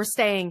 Okay. We're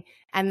staying.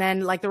 And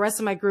then like the rest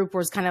of my group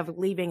was kind of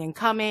leaving and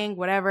coming,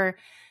 whatever.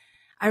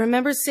 I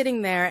remember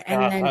sitting there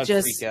and then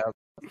just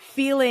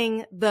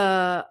feeling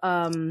the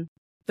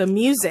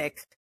music.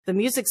 The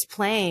music's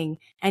playing,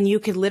 and you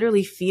could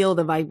literally feel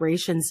the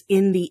vibrations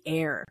in the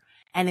air.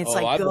 And it's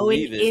like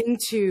going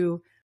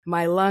into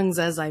my lungs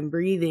as I'm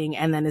breathing,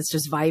 and then it's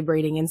just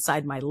vibrating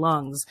inside my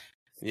lungs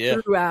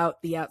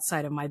throughout the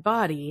outside of my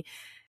body.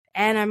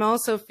 And I'm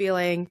also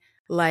feeling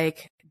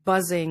like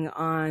buzzing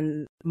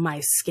on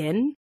my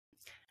skin,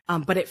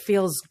 but it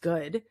feels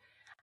good.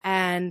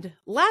 And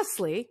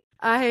lastly,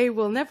 I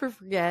will never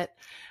forget,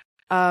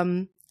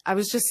 I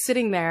was just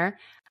sitting there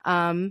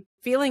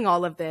feeling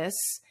all of this,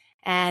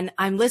 and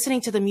I'm listening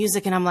to the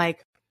music, and I'm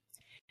like,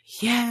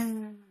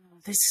 yeah,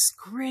 this is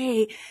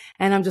great.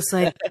 And I'm just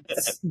like,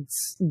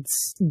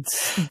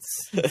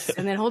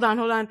 and then hold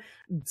on.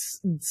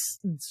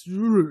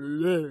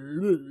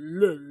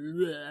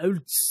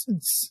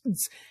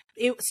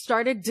 It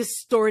started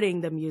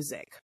distorting the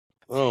music.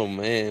 Oh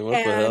man, what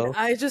the hell?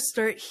 I just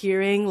start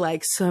hearing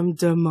like some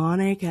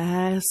demonic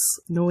ass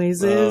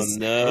noises. Oh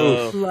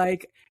no.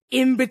 Like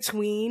in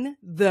between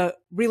the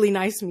really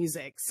nice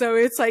music. So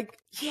it's like,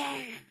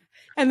 yeah.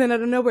 And then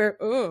out of nowhere,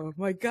 oh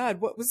my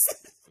God, what was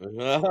that?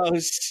 Oh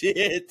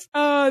shit!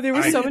 Oh, there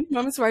were so many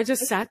moments where I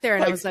just sat there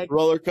and I was like,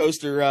 roller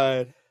coaster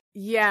ride.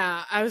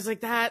 Yeah, I was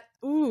like that.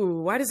 Ooh,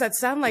 why does that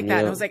sound like that?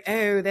 And I was like,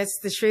 oh, that's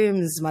the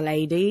shrooms, my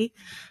lady.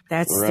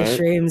 That's the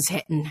shrooms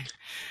hitting.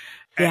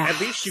 Yeah. At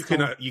least you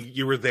can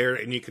you were there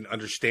and you can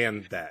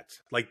understand that.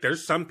 Like,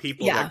 there's some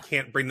people that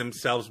can't bring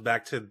themselves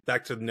back to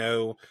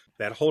know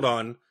that. Hold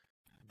on.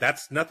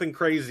 That's nothing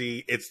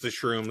crazy. It's the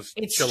shrooms.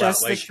 It's chill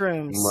just out. the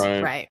shrooms.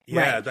 Right.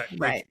 Yeah.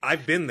 Like,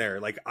 I've been there.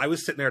 Like, I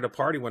was sitting there at a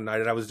party one night,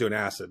 and I was doing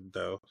acid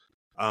though.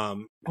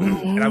 And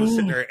I was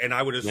sitting there, and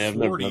I would have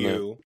swore to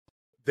you,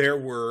 there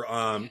were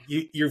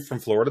you're from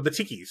Florida, the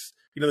tikis.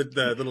 You know,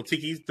 the little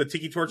tikis, the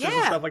tiki torches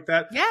and stuff like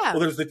that. Yeah.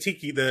 Well, there's the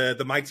tiki,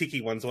 the my tiki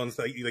ones, the ones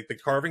that like the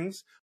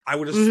carvings. I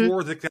would have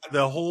swore that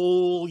the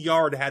whole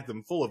yard had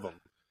them full of them.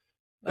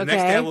 The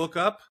next day I woke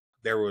up,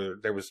 there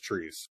was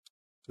trees.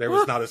 There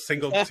was not a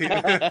single tree.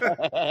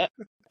 There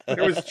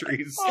was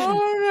trees. Oh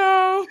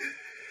no!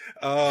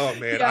 Oh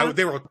man, Yeah.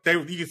 They were.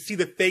 You could see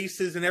the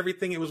faces and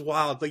everything. It was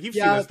wild. Like, you've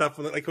seen that stuff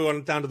like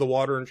going down to the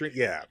water and tree.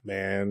 Yeah,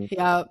 man.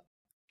 Yeah.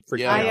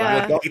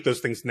 I hate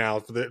those things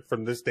now.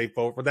 From this day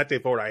forward, from that day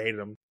forward, I hated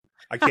them.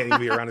 I can't even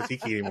be around a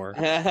tiki anymore.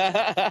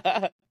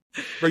 But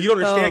you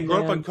don't understand.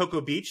 Growing up on Cocoa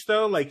Beach,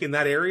 though, like in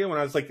that area, when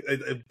I was like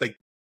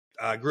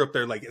grew up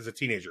there, like as a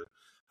teenager.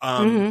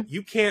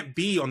 You can't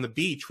be on the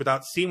beach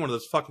without seeing one of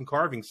those fucking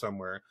carvings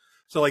somewhere.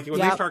 So like when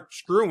they start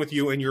screwing with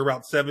you and you're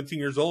about 17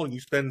 years old and you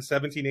spend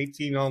 17,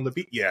 18 on the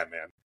beach. Yeah,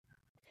 man.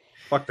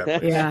 Fuck that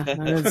place. Yeah.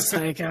 It's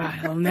like,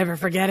 I'll never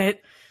forget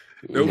it.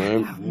 Nope.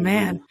 Oh,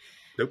 man.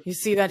 Nope. You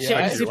see that shit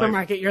in the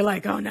supermarket, you're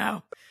like, oh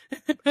no.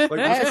 Like,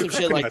 I had some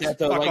shit like that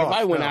though. Like if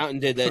I went out and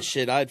did that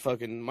shit, I'd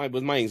fucking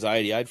with my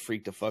anxiety, I'd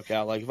freak the fuck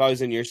out. Like if I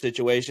was in your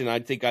situation,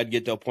 I'd think I'd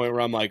get to a point where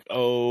I'm like,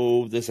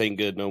 oh, this ain't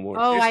good no more.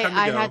 Oh,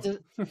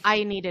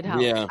 I needed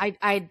help. Yeah.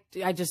 I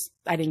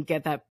didn't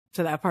get that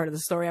to that part of the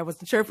story. I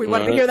wasn't sure if we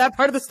wanted to hear that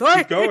part of the story.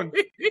 Keep going.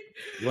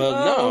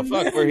 Well, no,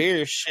 fuck, we're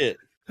here. Shit.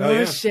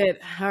 Oh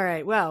shit. All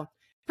right. Well,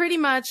 pretty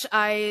much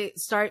I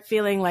start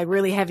feeling like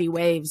really heavy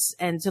waves,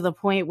 and to the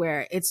point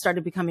where it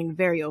started becoming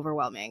very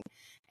overwhelming.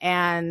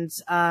 And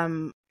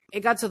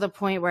it got to the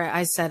point where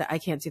I said, I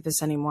can't do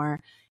this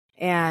anymore.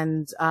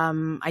 And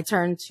I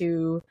turned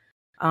to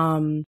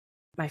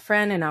my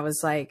friend and I was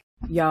like,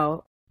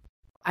 yo,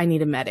 I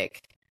need a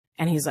medic.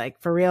 And he's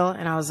like, for real?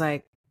 And I was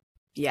like,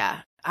 yeah,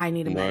 I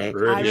need a medic.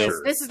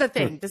 This is the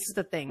thing. This is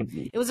the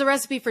thing. It was a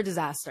recipe for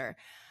disaster.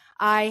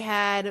 I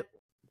had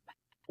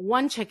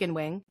one chicken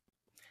wing,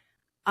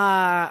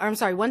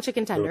 one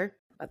chicken tender,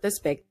 about this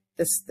big,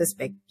 this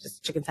big,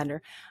 just chicken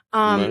tender.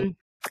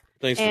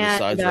 Thanks for the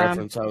size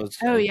reference.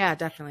 Oh yeah,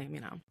 definitely.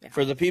 You know, yeah.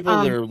 For the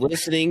people that are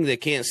listening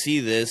that can't see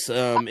this,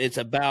 it's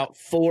about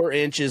 4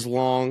 inches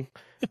long,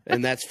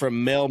 and that's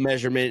from male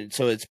measurement.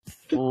 So it's,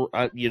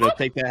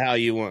 take that how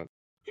you want.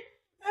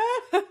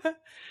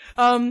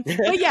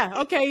 But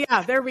yeah, okay,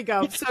 yeah, there we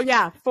go. So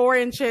yeah, 4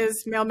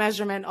 inches, male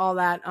measurement, all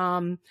that.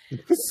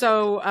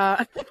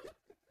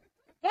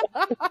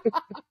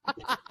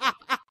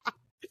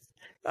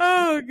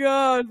 Oh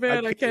God,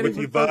 man, I can't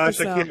even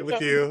focus now. I can't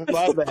with you.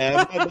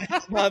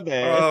 My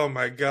bad. Oh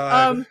my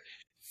God.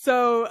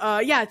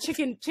 Yeah,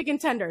 chicken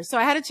tender. So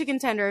I had a chicken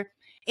tender,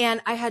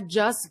 and I had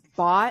just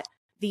bought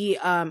the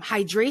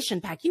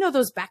hydration pack. You know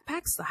those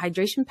backpacks, the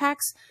hydration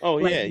packs? Oh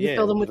yeah, you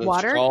fill them with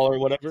water. Or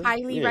whatever.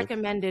 Highly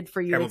recommended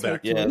for you to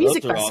take to a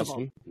music festival.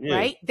 Awesome.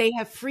 Right? They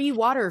have free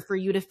water for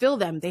you to fill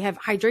them. They have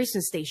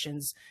hydration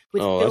stations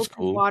with filtered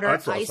water,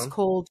 ice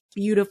cold,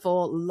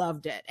 beautiful.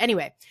 Loved it.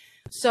 Anyway,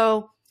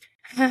 so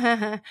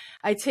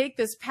I take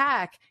this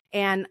pack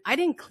and I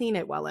didn't clean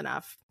it well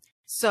enough.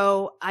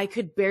 So I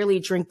could barely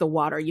drink the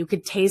water. You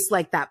could taste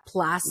like that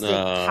plastic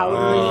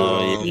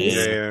powdery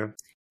taste. Yeah.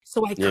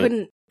 So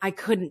I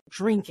couldn't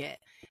drink it.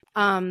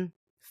 5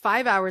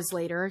 hours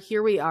later,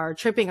 here we are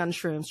tripping on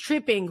shrooms,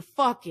 tripping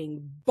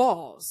fucking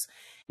balls.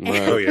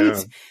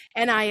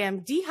 And I am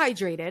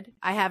dehydrated.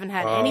 I haven't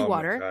had any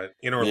water.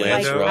 In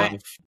Orlando?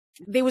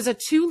 There was a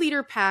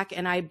 2-liter pack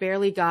and I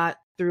barely got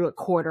through a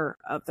quarter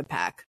of the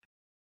pack.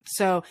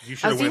 So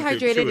I was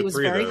dehydrated. It was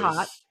very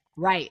hot.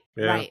 Right.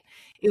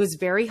 It was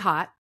very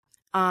hot.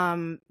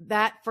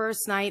 That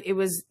first night, it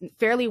was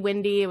fairly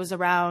windy. It was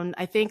around,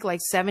 I think, like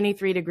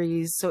 73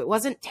 degrees. So it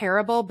wasn't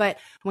terrible, but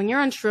when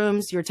you're on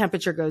shrooms, your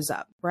temperature goes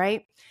up,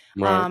 right?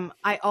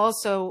 I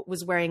also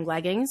was wearing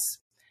leggings.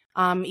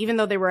 Even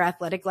though they were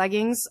athletic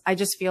leggings, I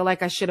just feel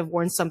like I should have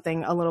worn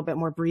something a little bit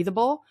more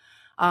breathable,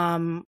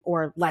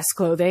 or less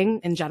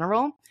clothing in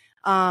general.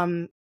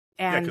 And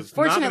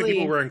fortunately, not many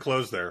people wearing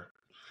clothes there.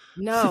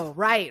 No,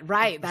 right.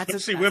 That's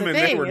especially that's women.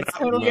 They were it's not,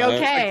 totally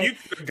okay.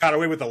 Like you got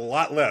away with a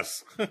lot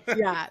less.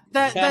 Yeah.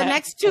 The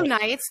next two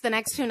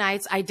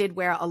nights, I did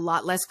wear a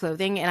lot less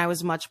clothing, and I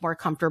was much more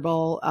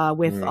comfortable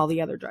with all the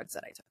other drugs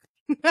that I took.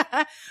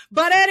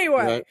 But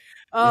anyway,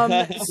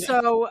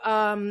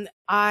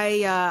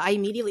 I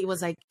immediately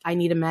was like, I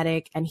need a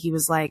medic, and he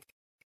was like,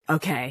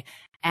 okay,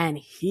 and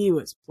he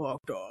was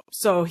fucked up.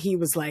 So he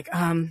was like,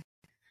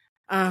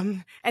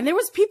 and there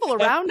was people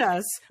around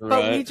us,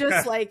 but we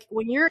just like,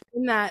 when you're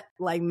in that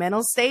like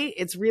mental state,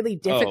 it's really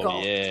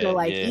difficult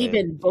to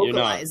even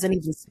vocalize and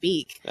even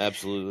speak.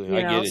 Absolutely.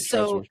 I get it.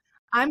 So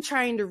I'm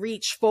trying to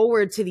reach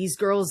forward to these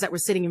girls that were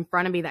sitting in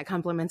front of me that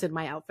complimented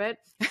my outfit.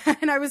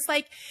 And I was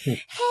like, hey,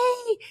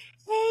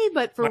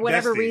 but for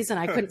whatever reason,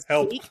 I couldn't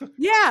speak.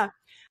 Yeah.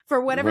 For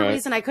whatever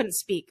reason, I couldn't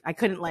speak. I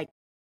couldn't like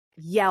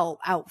yell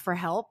out for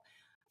help.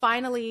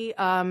 Finally,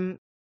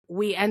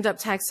 we end up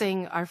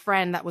texting our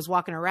friend that was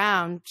walking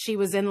around. She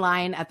was in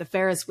line at the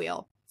Ferris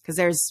wheel because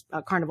there's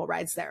carnival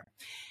rides there.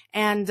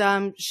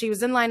 And she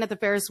was in line at the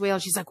Ferris wheel.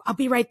 She's like, I'll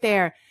be right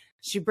there.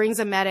 She brings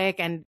a medic.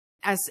 And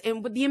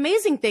the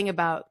amazing thing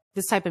about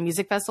this type of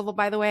music festival,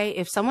 by the way,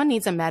 if someone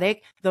needs a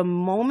medic, the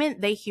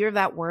moment they hear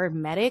that word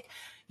medic,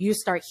 you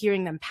start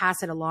hearing them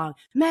pass it along.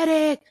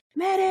 Medic.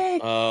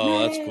 Oh,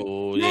 medic, that's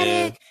cool.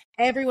 Medic.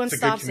 Yeah. Everyone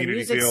stops. The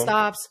music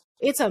stops.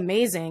 It's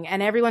amazing.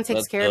 And everyone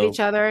takes care of each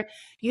other.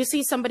 You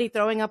see somebody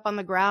throwing up on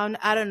the ground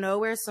out of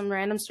nowhere, some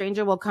random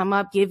stranger will come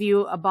up, give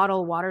you a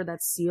bottle of water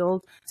that's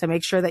sealed to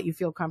make sure that you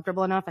feel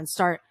comfortable enough, and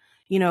start,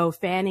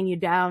 fanning you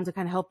down to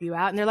kind of help you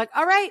out. And they're like,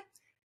 all right,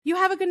 you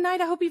have a good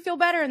night. I hope you feel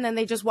better. And then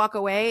they just walk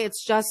away.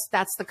 It's just,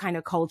 that's the kind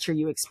of culture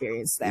you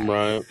experience there.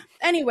 Right.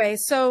 Anyway,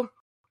 so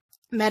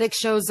medic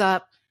shows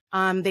up.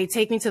 They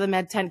take me to the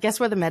med tent. Guess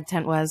where the med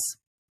tent was?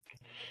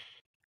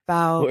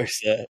 Where's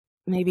that?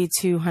 Maybe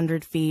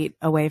 200 feet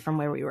away from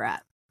where we were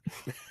at.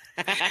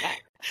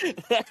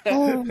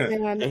 Oh,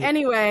 man.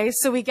 Anyway,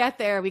 so we get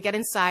there, we get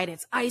inside,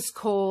 it's ice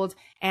cold,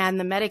 and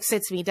the medic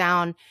sits me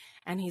down,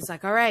 and he's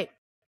like, all right,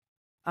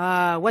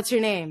 what's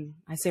your name?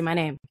 I say my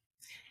name.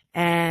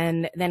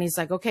 And then he's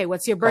like, okay,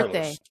 what's your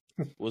birthday?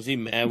 Was he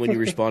mad when you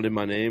responded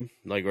my name?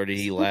 Like, or did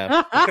he laugh?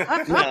 No,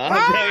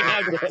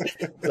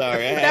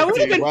 sorry. That would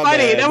have been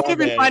funny. That would have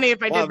been funny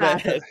if I did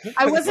that.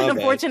 I wasn't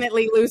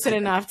unfortunately lucid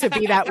enough to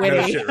be that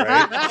witty. Shit,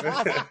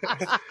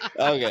 right?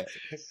 Okay.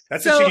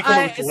 That's the shit you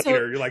come up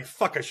later. You're like,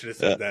 fuck, I should have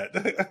said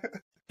that.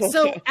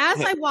 So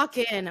as I walk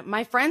in,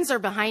 my friends are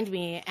behind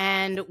me,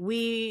 and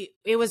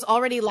it was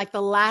already like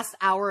the last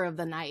hour of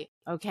the night.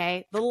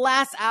 Okay. The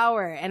last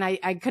hour. And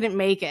I couldn't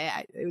make it.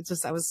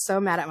 I was so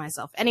mad at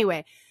myself.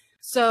 Anyway.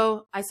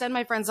 So I send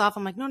my friends off.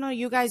 I'm like, no,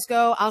 you guys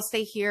go. I'll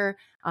stay here.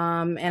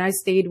 And I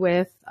stayed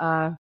with,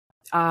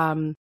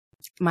 my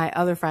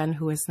other friend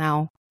who is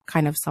now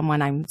kind of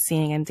someone I'm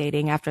seeing and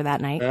dating after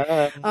that night.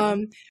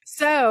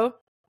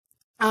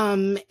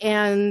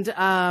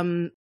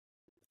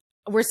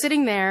 We're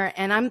sitting there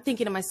and I'm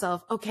thinking to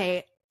myself,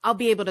 okay, I'll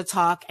be able to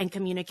talk and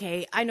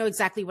communicate. I know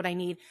exactly what I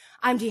need.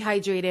 I'm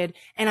dehydrated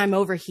and I'm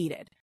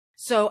overheated.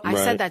 So I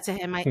said that to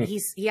him.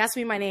 He asked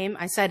me my name.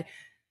 I said,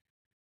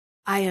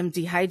 I am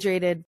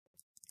dehydrated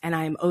and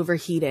I am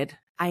overheated.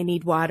 I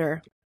need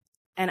water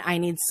and I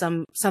need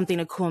something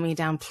to cool me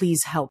down.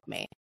 Please help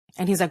me.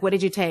 And he's like, what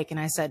did you take? And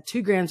I said,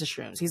 2 grams of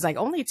shrooms. He's like,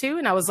 only 2?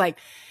 And I was like,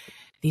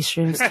 these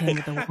shrooms came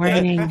with a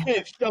warning.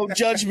 Don't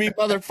judge me,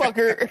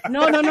 motherfucker.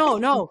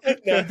 No.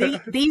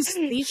 These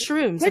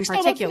shrooms in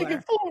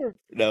particular.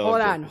 No,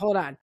 hold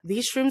on.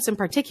 These shrooms in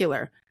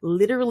particular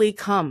literally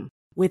come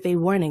with a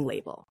warning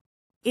label.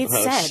 It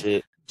said,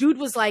 shit. Dude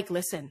was like,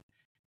 listen,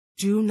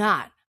 do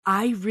not,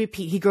 I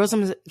repeat, he grows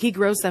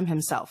them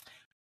himself.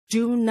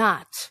 Do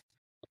not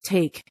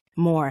take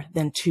more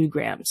than 2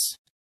 grams.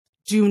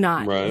 Do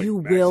not. Right. You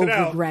will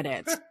regret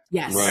it.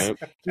 Yes. Right.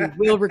 You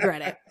will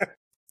regret it.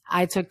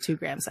 I took 2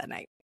 grams that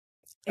night.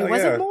 It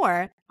wasn't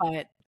more,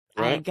 but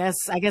I guess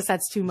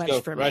that's too much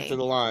for me. Right to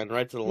the line.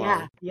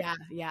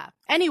 Yeah.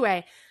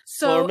 Anyway,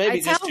 so or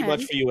maybe just too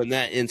much for you in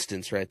that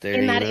instance, right there.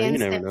 In that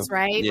instance,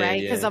 right?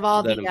 Because of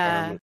all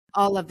the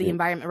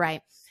environment,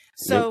 right?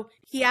 So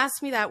he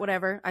asked me that,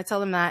 whatever. I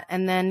tell him that,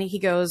 and then he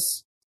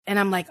goes, and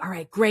I'm like, all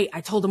right, great.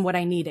 I told him what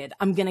I needed.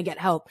 I'm gonna get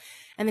help.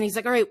 And then he's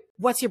like, all right,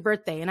 what's your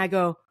birthday? And I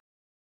go,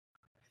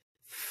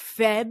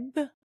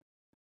 February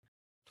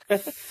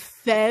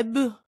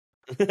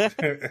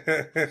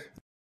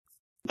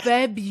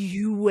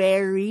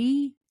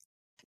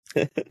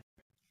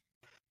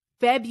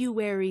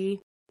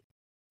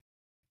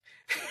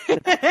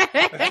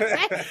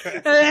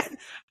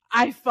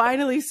I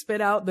finally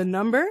spit out the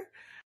number,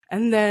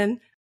 and then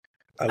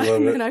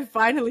I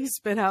finally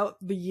spit out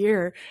the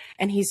year,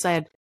 and he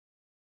said,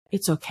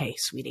 it's okay,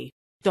 sweetie.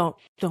 Don't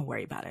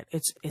worry about it.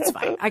 It's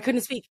fine. I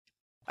couldn't speak.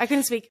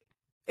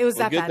 It was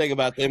that bad. The good thing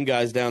about them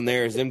guys down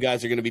there is them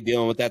guys are going to be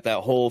dealing with that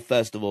whole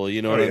festival.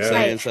 You know what I'm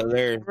saying? So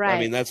I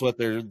mean, that's what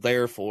they're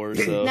there for.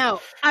 So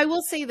now I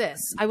will say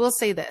this.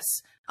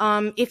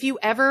 If you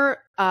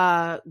ever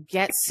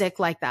get sick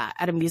like that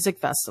at a music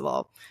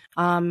festival,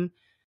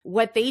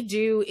 what they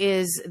do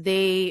is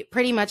they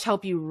pretty much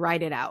help you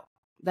ride it out.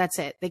 That's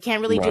it. They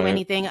can't really do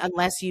anything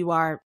unless you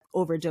are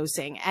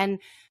overdosing. And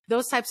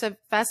those types of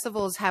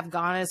festivals have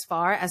gone as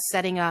far as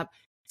setting up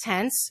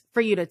tents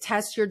for you to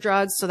test your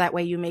drugs, so that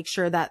way you make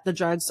sure that the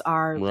drugs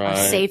are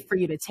safe for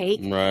you to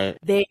take.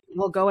 They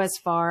will go as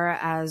far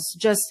as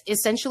just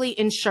essentially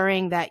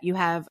ensuring that you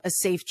have a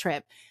safe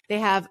trip. They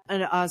have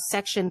a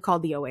section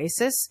called the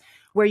Oasis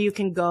where you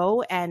can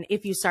go, and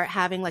if you start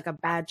having like a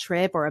bad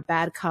trip or a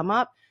bad come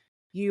up,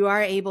 you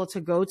are able to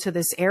go to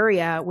this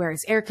area where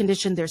it's air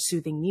conditioned, there's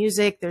soothing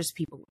music, there's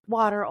people with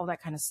water, all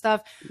that kind of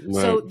stuff.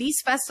 So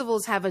these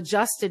festivals have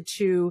adjusted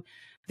to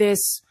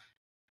this,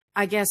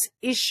 I guess,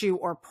 issue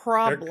or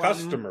problem. Their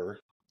customer.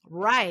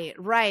 Right.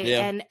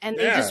 Yeah. And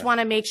they just want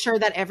to make sure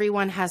that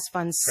everyone has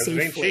fun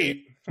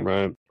safely.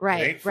 Right.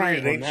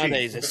 Well,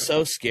 nowadays it's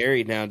so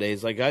scary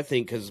nowadays. Like, I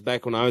think because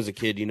back when I was a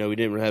kid, we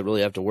didn't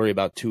really have to worry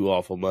about too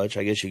awful much.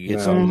 I guess you could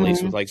get something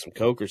laced with like some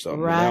coke or something.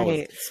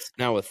 Right.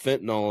 Now with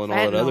fentanyl and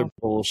all that other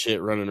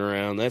bullshit running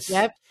around, that's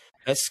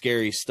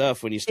scary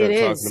stuff when you start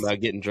talking about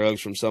getting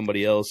drugs from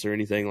somebody else or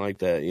anything like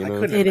that. You know, I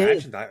couldn't even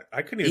imagine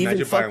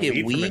buying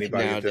weed from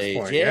anybody nowadays. At this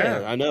point.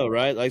 Yeah, I know,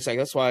 right? Like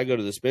that's why I go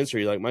to the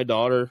dispensary. Like my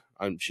daughter,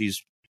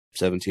 she's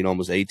 17,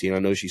 almost 18. I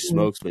know she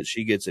smokes, but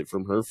she gets it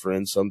from her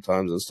friends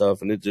sometimes and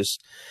stuff, and it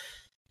just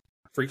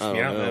freaks me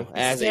out, man.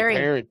 As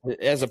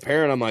a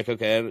parent, I'm like,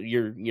 okay,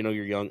 you're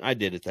young. I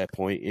did at that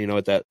point,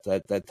 at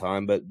that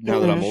time, but now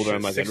that I'm older,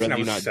 I'm like, I'd rather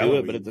you not do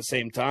it. But at the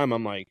same time,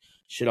 I'm like,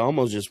 shit, I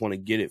almost just want to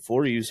get it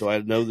for you, so I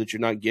know that you're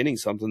not getting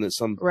something that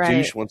some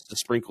douche wants to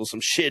sprinkle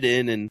some shit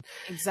in and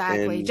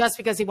just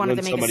because he wanted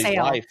to make a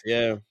sale. Life.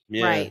 Yeah.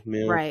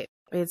 Right.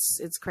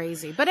 It's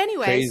crazy. But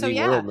anyway, crazy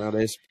world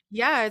nowadays.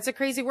 Yeah, it's a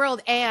crazy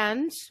world.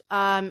 And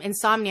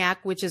Insomniac,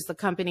 which is the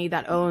company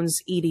that owns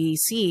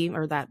EDC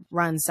or that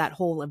runs that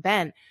whole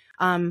event,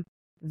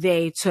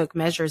 they've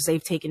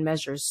taken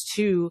measures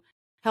to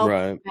help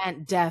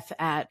prevent death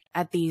at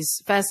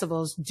these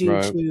festivals due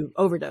to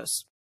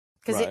overdose.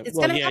 because right. it's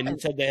going to happen. And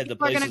you said they had the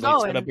People places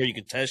set up where you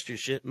could test your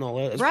shit and all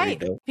that. That's right.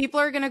 dope. People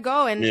are going to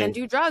go and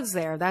do drugs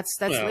there. That's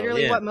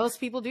literally what most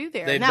people do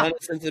there. They've done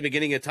it since the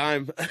beginning of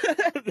time.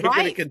 They're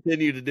going to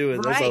continue to do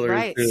it. That's all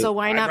right. So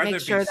why not make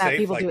sure that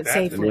people do it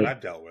safely? What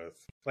I've dealt with.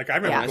 Like I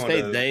remember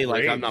going to day,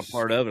 like I'm not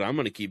part of it. I'm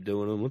going to keep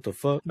doing them. What the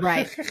fuck?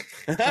 Right.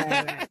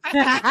 I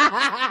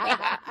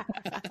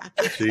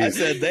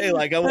said they,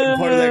 like I wasn't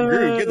part of that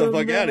group. Get the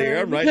fuck out of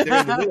here. I'm right there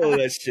in the middle of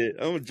that shit.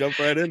 I'm going to jump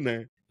right in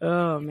there.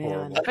 Oh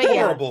man.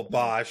 Horrible,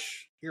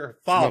 Bosch. You're a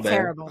father.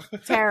 Terrible.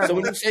 So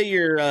when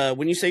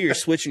you say you're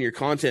switching your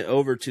content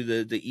over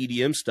to the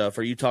EDM stuff,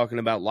 are you talking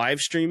about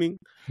live streaming?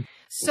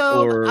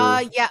 So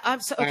okay.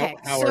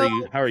 How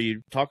are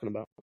you talking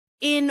about?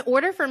 In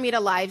order for me to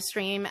live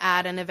stream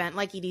at an event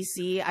like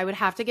EDC, I would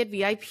have to get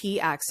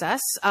VIP access.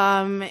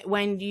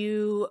 When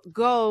you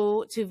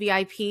go to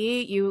VIP,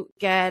 you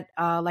get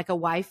like a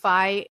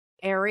Wi-Fi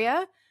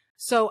area.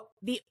 So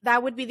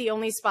that would be the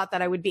only spot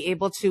that I would be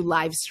able to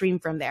live stream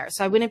from there.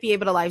 So I wouldn't be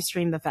able to live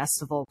stream the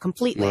festival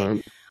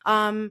completely.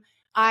 Right.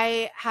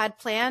 I had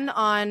planned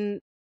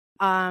on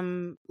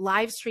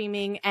live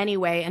streaming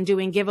anyway and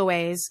doing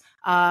giveaways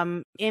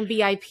in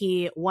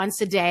VIP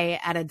once a day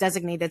at a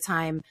designated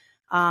time.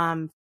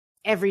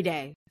 Every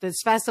day.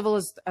 This festival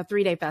is a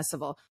 3-day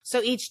festival.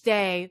 So each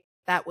day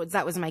that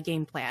was my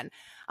game plan.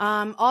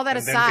 All that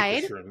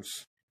aside,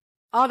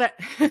 all that,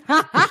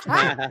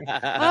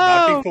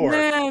 not before,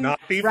 man. Not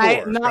before,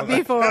 right? Not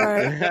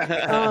before.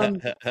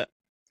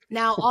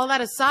 Now, all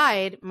that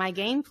aside, my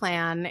game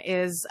plan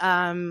is,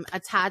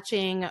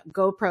 attaching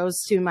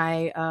GoPros to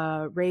my,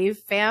 RAVE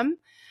fam.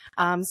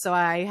 So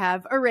I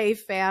have a rave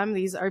fam.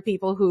 These are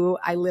people who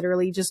I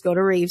literally just go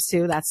to raves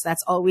to. That's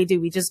all we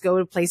do. We just go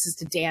to places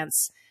to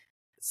dance.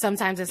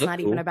 Sometimes it's not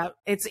even about,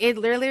 it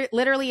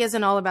literally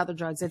isn't all about the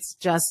drugs. It's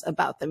just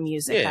about the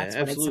music. Yeah, that's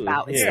what it's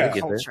about. It's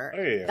the culture.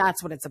 Oh, yeah.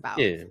 That's what it's about.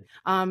 Yeah.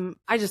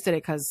 I just did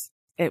it because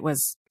it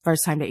was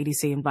first time to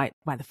EDC, and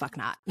why the fuck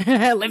not?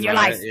 Live your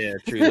life. Yeah,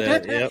 true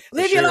that. Yep.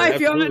 Live your life.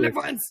 You only live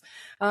once.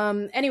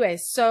 Anyway,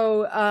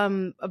 so,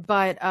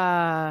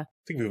 I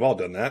think we've all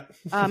done that.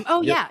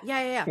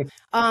 Yeah.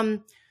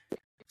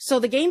 So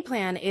the game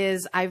plan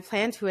is I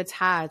plan to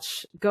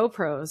attach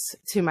GoPros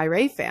to my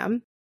rave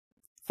fam,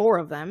 4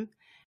 of them,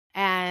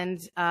 and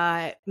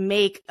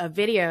make a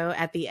video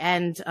at the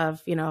end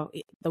of,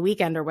 the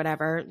weekend or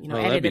whatever,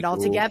 edit it all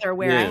together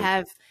where I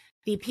have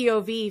the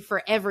POV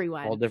for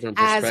everyone all different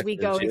as we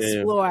go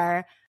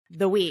explore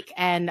the week.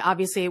 And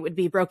obviously it would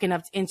be broken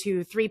up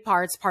into 3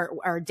 parts,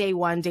 or day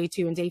 1, day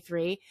 2, and day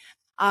 3.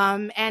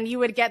 And you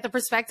would get the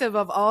perspective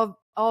of all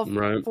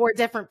 4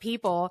 different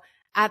people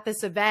at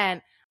this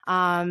event.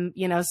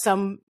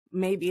 Some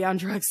may be on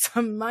drugs,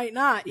 some might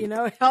not, it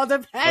all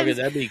depends. Okay,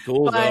 that'd be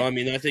cool though. I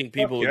mean, I think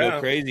people would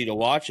go crazy to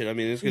watch it. I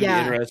mean, it's going to be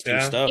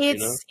interesting stuff,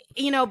 It's, Plus,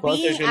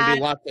 there's going to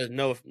be lots of,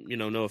 no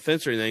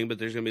offense or anything, but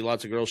there's going to be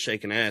lots of girls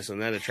shaking ass,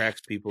 and that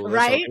attracts people.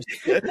 Right?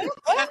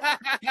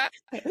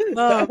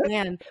 Oh,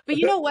 man. But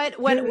you know what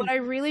I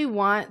really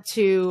want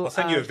to I'll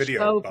send you a video,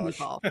 show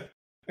people.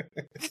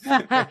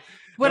 My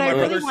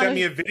brother sent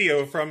me a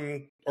video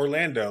from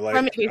Orlando.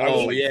 Like,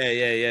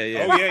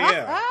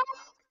 yeah.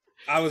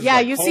 I was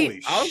holy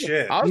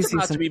shit. I was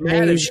about to be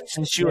mad if she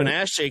sent you an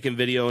ass shaking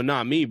video and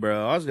not me,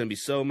 bro. I was going to be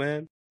so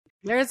mad.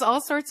 There's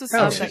all sorts of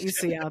stuff that you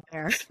see out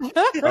there.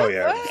 Oh,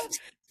 yeah.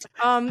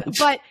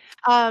 But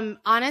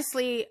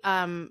honestly,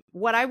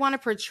 what I want to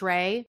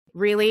portray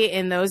really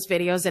in those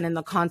videos and in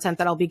the content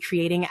that I'll be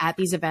creating at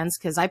these events,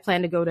 because I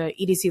plan to go to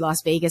EDC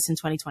Las Vegas in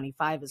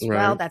 2025 as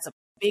well. That's a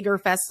bigger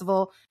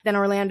festival than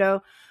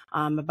Orlando,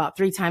 about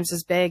 3 times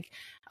as big.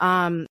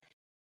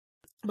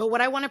 But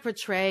what I want to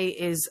portray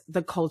is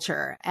the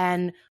culture.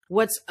 And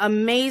what's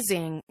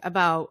amazing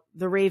about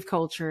the rave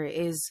culture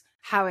is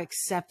how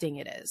accepting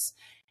it is.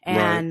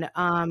 And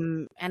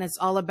it's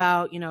all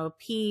about,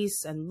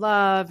 peace and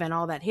love and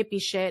all that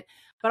hippie shit.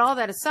 But all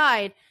that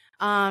aside,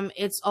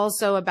 it's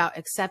also about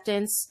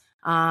acceptance,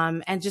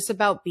 and just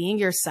about being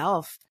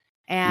yourself.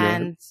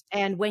 And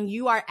when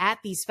you are at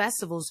these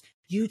festivals,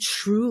 you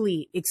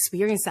truly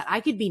experience that. I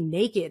could be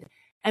naked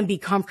and be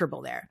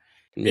comfortable there.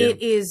 Yeah.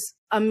 It is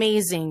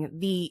amazing,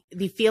 the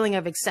feeling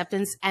of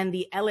acceptance and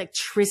the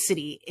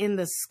electricity in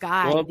the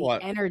sky, the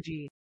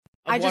energy.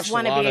 I just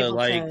want to be able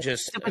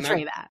to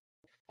portray that.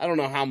 I don't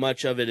know how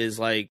much of it is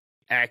like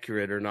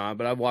accurate or not,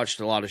 but I've watched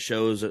a lot of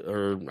shows,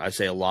 or I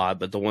say a lot,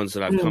 but the ones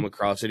that I've come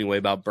across anyway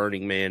about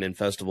Burning Man and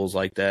festivals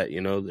like that,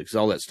 because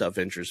all that stuff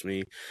interests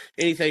me.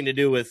 Anything to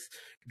do with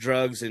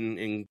drugs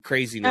and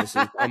craziness,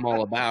 I'm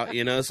all about,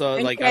 so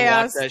like chaos.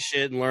 I watch that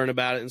shit and learn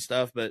about it and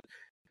stuff, but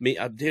me,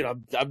 I've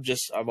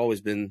always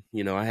been,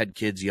 I had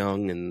kids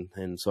young,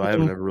 and so I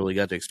haven't ever really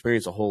got to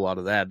experience a whole lot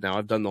of that. Now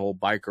I've done the whole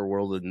biker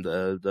world and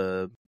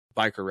the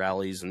biker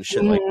rally and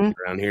shit like that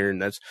around here,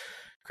 and that's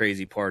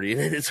crazy partying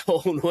in its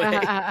own way.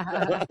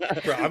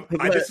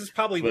 This is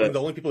probably one of the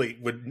only people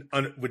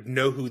that would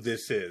know who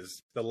this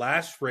is. The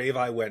last rave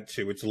I went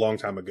to, it's a long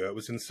time ago. It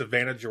was in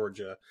Savannah,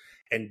 Georgia,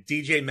 and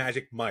DJ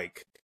Magic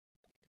Mike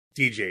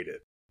DJ'd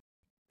it.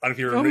 I don't know if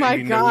you remember. Oh my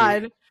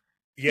God.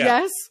 Yeah.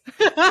 Yes.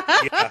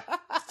 Yeah.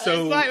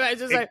 So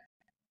like...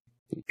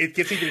 it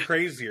gets even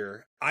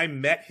crazier. I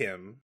met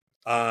him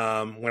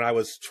when I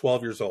was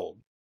 12 years old.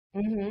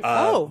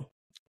 Mm-hmm.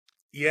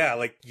 Yeah,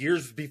 like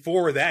years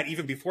before that,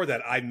 even before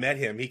that, I met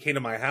him. He came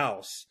to my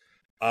house.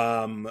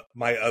 One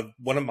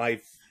of my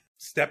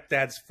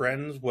stepdad's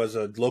friends was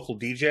a local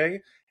DJ,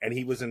 and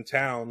he was in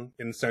town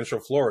in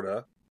Central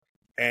Florida.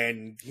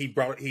 And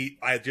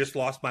I had just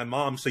lost my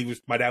mom, so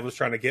my dad was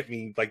trying to get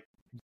me like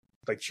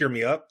cheer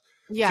me up.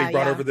 Yeah, so he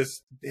brought over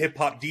this hip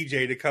hop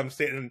DJ to come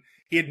sit, and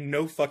he had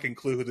no fucking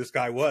clue who this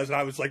guy was. And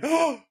I was like,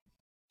 oh,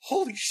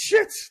 holy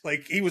shit!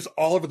 Like, he was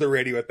all over the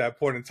radio at that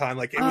point in time.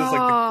 Like, it was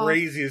like the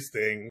craziest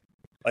thing.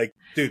 Like,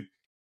 dude,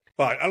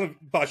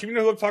 Bosh, you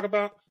know who I'm talking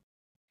about?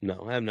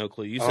 No, I have no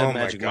clue. You said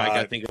Magic Mike.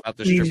 I think about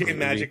the stripper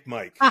Magic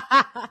Mike.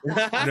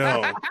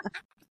 No.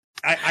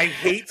 I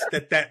hate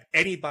that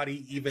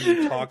anybody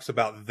even talks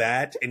about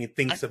that and he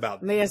thinks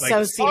about they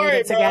associate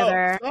it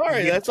together.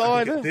 Sorry, that's all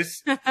I know.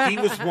 He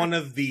was one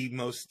of the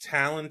most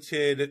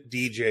talented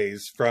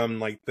DJs from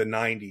like the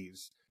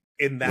 90s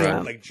in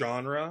that like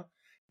genre,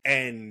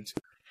 and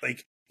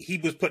like he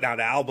was putting out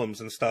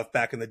albums and stuff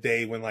back in the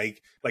day when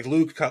like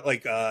Luke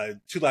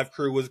Two Live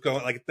Crew was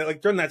going like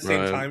during that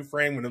same time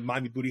frame when the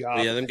Miami Booty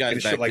Hop. Yeah, them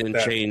guys back then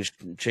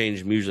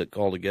changed music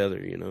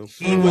altogether. You know,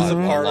 he was a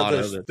part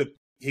of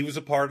he was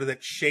a part of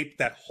that, shaped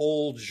that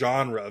whole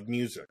genre of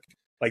music.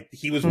 Like,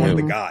 he was one of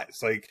the guys.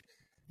 Like,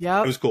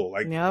 it was cool.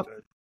 Like,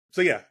 so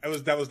yeah,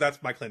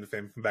 that's my claim to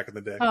fame from back in the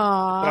day.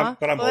 Aww,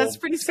 but I'm old. That's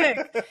pretty sick.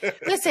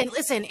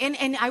 listen,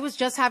 and I was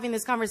just having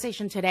this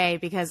conversation today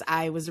because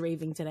I was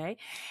raving today,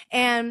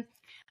 and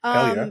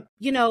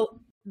you know,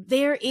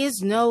 there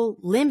is no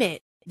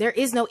limit. There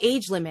is no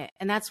age limit,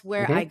 and that's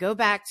where I go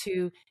back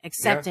to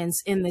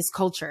acceptance in this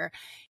culture.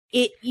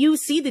 You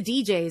see the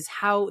DJs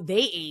how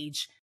they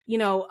age. You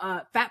know,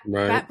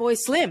 Fat Boy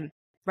Slim,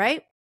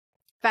 right?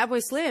 Fat Boy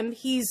Slim,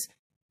 he's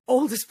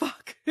old as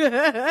fuck. All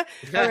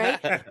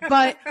right.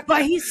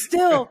 But he's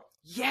still,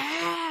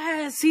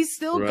 he's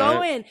still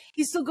going.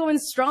 He's still going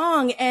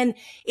strong. And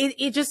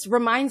it just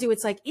reminds you,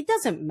 it's like, it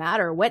doesn't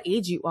matter what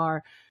age you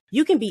are.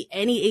 You can be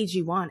any age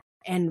you want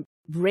and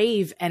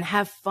rave and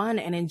have fun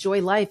and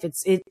enjoy life.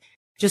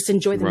 Just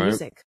enjoy the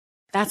music.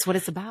 That's what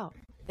it's about.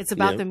 It's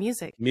about the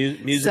music.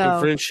 Music and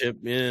friendship.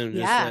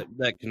 Yeah.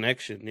 That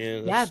connection.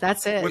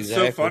 That's it. What's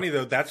so funny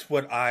though, that's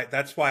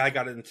why I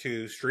got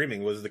into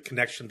streaming, was the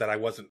connection that I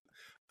wasn't.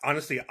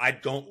 Honestly, I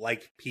don't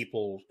like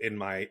people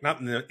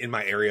not in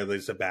my area.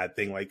 There's a bad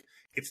thing. Like,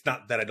 it's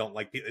not that I don't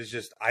like people. It's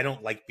just, I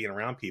don't like being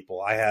around people.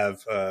 I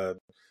have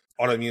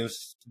autoimmune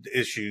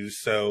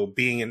issues. So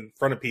being in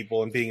front of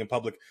people and being in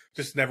public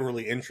just never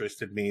really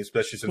interested me,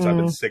 especially since I've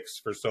been sick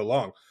for so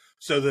long.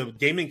 So the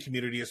gaming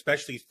community,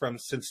 especially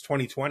since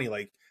 2020,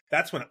 like,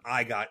 that's when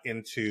I got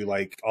into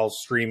like all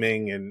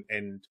streaming,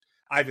 and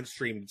I haven't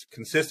streamed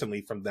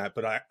consistently from that,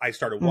 but I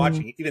started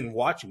watching,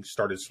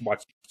 started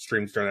watching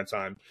streams during that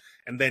time.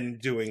 And then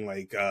doing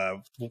like,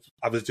 I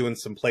was doing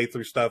some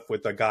playthrough stuff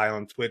with a guy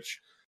on Twitch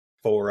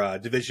for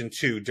Division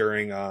 2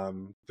 during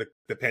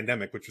the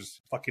pandemic, which was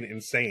fucking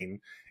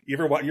insane. You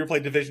ever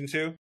played Division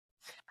 2?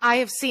 I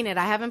have seen it.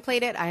 I haven't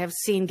played it. I have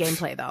seen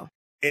gameplay though.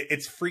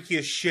 It's freaky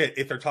as shit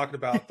if they're talking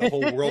about the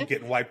whole world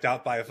getting wiped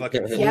out by a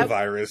fucking flu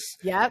virus.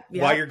 Yep.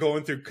 While you're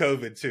going through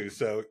COVID too.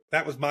 So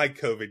that was my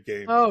COVID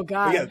game. Oh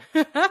God.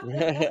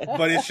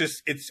 But it's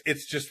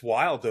just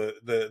wild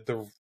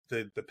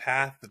the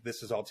path that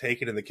this is all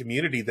taken, and the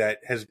community that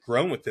has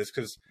grown with this.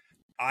 Because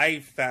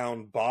I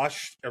found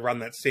Bosch around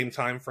that same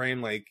time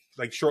frame, like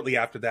shortly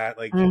after that,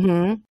 like,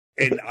 and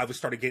I was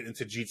started getting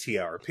into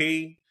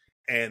GTRP,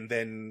 and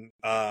then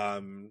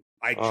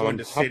I joined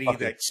a city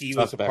that he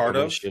was a part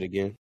of. Shit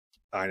again.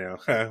 I know.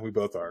 We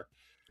both are.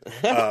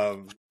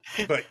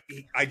 But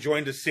I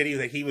joined a city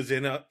that he was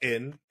in,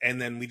 and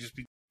then we just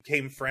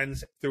became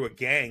friends through a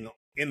gang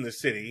in the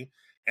city.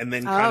 And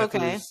then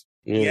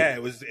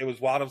it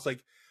was wild. I was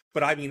like,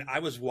 but I mean, I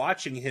was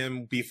watching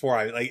him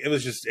before it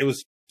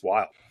was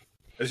wild.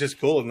 It was just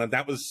cool. And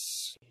that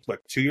was, what,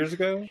 2 years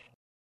ago?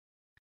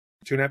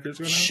 2.5 years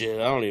ago now? Shit,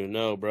 I don't even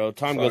know, bro.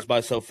 Time goes by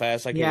so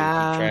fast, I can't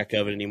even keep track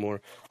of it anymore.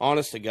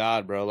 Honest to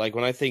God, bro. Like,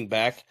 when I think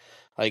back,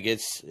 like,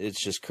 it's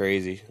just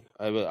crazy.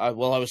 I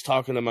was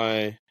talking to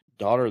my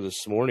daughter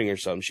this morning or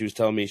something. She was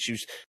telling me,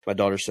 my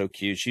daughter's so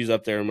cute. She's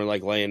up there and we're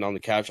like laying on the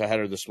couch. I had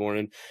her this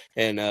morning,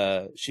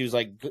 and she was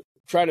like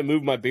trying to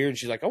move my beard, and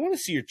she's like, I want to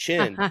see your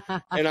chin.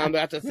 And I'm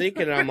about to think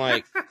it, and I'm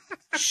like,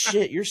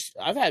 shit,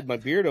 I've had my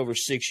beard over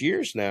 6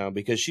 years now,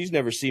 because she's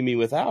never seen me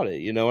without it,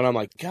 you know? And I'm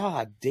like,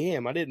 God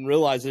damn, I didn't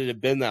realize it had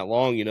been that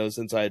long, you know,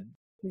 since I'd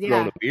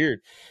grown a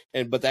beard.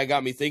 But that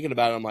got me thinking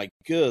about it. I'm like,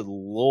 good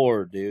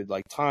Lord, dude,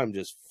 like, time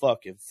just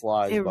fucking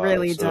flies by. It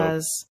really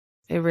does.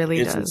 It really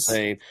does. It's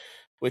insane.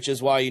 Which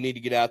is why you need to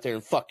get out there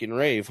and fucking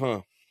rave,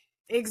 huh?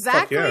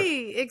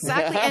 Exactly.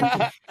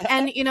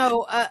 And you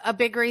know, a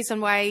big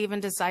reason why I even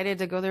decided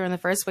to go there in the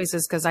first place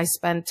is because I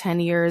spent 10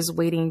 years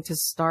waiting to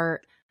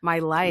start my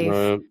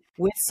life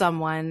with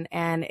someone,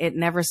 and it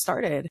never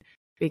started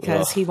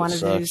because he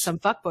wanted to do some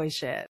fuckboy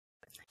shit.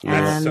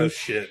 That's so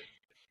shit.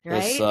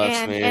 Right. Sucks,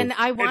 and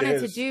I wanted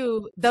to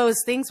do those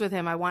things with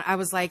him. I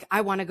was like,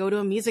 I want to go to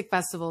a music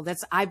festival.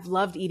 I've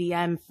loved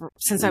EDM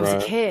since I was a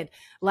kid.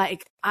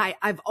 Like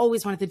I've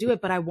always wanted to do it,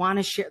 but I want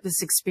to share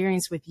this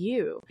experience with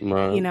you,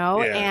 you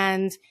know?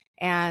 Yeah.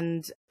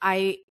 And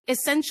I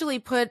essentially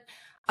put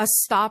a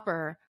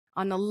stopper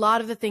on a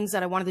lot of the things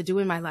that I wanted to do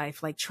in my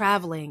life, like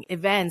traveling,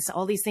 events,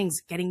 all these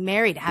things, getting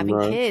married, having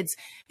kids,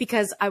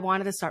 because I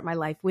wanted to start my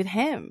life with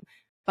him.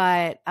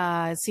 But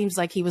it seems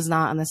like he was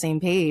not on the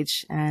same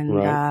page. And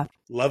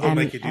love will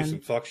make you do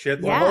some fuck shit.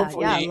 Yeah,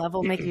 love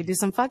will make you do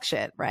some fuck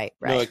shit. Right.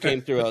 No, it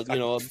came through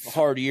a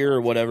hard year or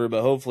whatever,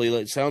 but hopefully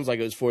it sounds like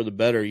it was for the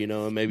better,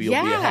 and maybe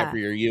you'll be a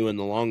happier you in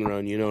the long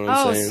run. You know what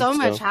I'm saying? So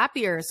much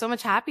happier.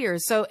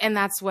 So, and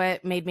that's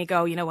what made me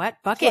go, you know what?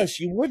 Fuck it.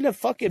 You wouldn't have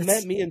fucking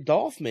met me and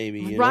Dolph,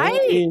 maybe.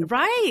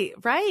 Right.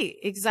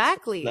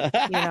 Exactly.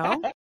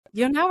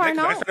 You know, I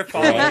know. I started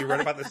following you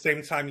right about the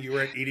same time you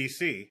were at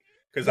EDC.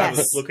 Because I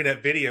was looking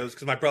at videos,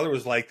 because my brother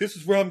was like, this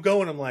is where I'm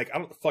going. I'm like, I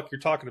don't know what the fuck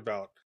you're talking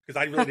about. Because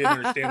I really didn't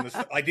understand this.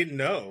 I didn't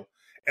know.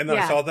 And then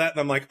I saw that, and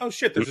I'm like, oh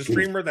shit, there's a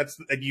streamer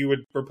and you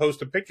would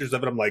post pictures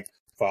of it. I'm like,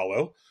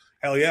 follow.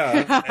 Hell yeah.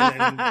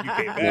 And then you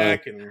came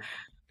back, and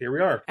here we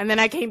are. And then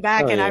I came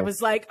back, and I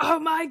was like, oh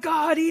my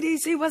God,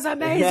 EDC was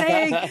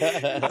amazing.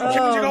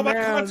 Changing all my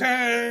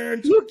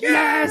content.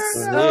 Yes.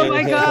 Oh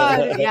my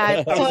God.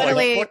 Yeah,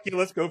 totally. Like, fuck you,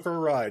 let's go for a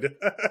ride.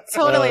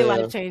 Totally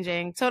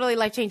life-changing. Totally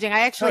life-changing.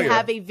 I actually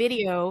have a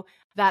video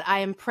that I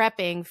am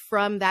prepping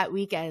from that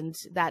weekend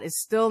that is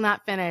still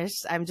not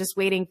finished. I'm just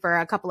waiting for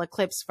a couple of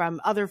clips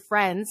from other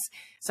friends.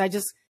 So I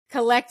just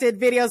collected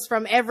videos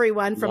from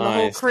everyone, from the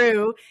whole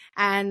crew.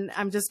 And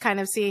I'm just kind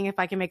of seeing if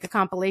I can make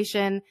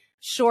a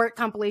short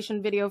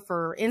compilation video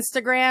for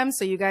Instagram.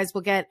 So you guys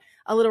will get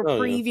a little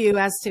preview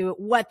as to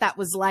what that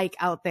was like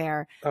out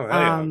there.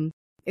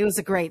 It was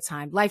a great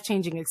time,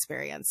 life-changing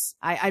experience.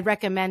 I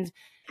recommend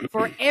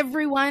for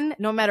everyone,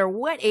 no matter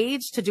what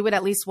age, to do it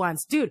at least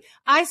once. Dude,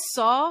 I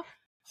saw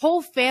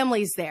whole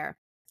families there,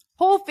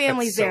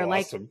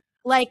 awesome.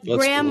 like that's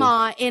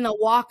grandma in a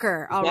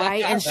walker. All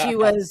right. And she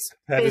was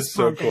fist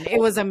pumping. Cool. It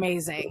was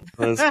amazing.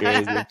 That's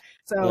crazy.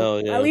 So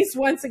at least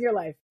once in your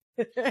life.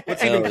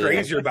 What's even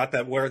crazier about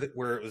that, where it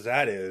was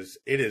at, is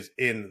it is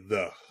in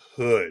the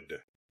hood.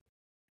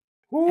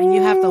 And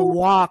you have to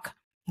walk.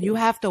 You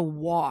have to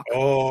walk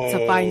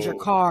to find your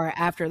car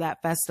after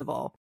that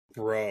festival.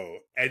 Bro.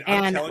 And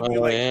I'm telling you,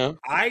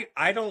 like,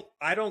 I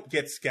don't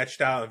get sketched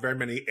out in very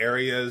many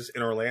areas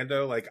in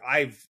Orlando. Like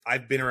I've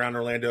been around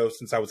Orlando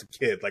since I was a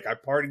kid. Like I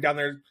partied down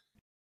there.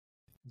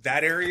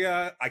 That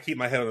area, I keep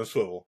my head on a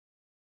swivel.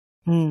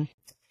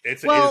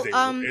 It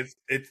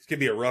can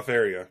be a rough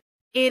area.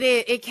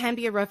 It can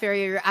be a rough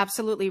area. You're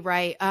absolutely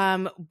right.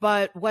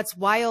 But what's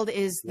wild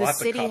is the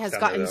city has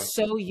gotten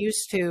so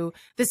used to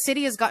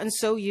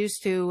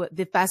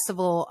the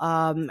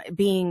festival,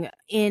 being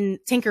in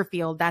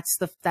Tinkerfield. That's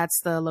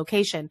the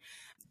location,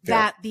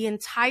 that the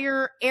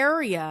entire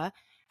area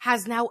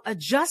has now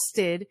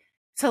adjusted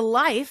to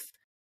life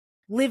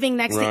living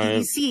next to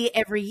EDC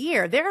every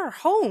year. There are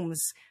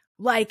homes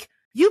like,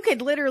 you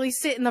could literally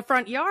sit in the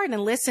front yard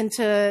and listen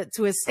to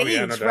a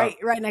stage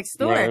right next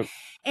door. Right.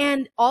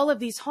 And all of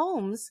these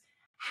homes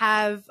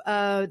have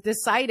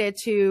decided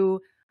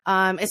to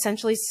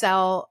essentially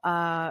sell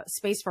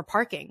space for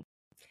parking.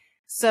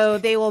 So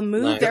they will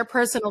move their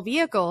personal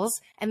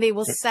vehicles and they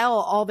will sell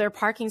all their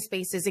parking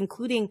spaces,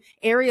 including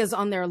areas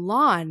on their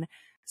lawn,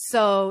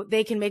 so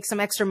they can make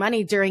some extra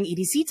money during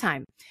EDC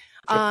time.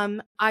 Sure.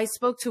 I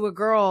spoke to a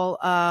girl,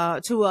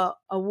 to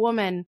a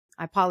woman,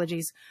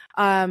 apologies.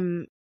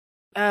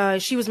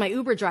 She was my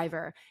Uber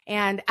driver.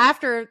 And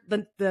after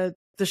the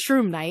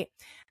shroom night,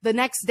 the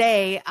next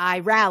day I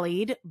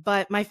rallied,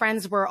 but my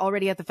friends were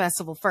already at the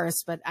festival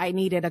first, but I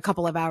needed a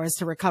couple of hours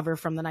to recover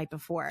from the night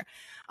before.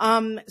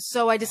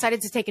 So I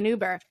decided to take an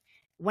Uber.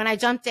 When I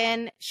jumped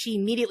in, she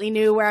immediately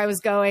knew where I was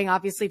going,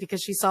 obviously,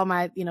 because she saw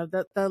my,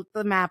 the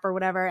map or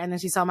whatever. And then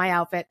she saw my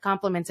outfit,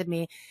 complimented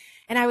me.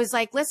 And I was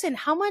like, listen,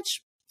 how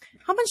much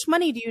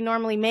money do you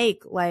normally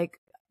make, like,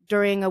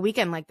 during a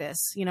weekend like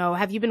this?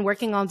 Have you been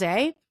working all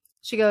day?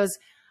 She goes,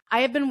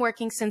 I have been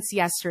working since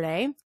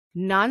yesterday,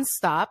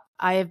 nonstop.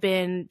 I have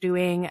been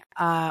doing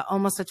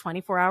almost a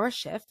 24-hour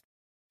shift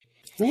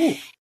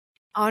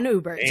on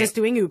Uber, just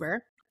doing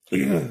Uber.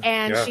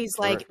 And she's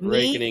like,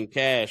 raking in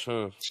cash,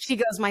 huh? She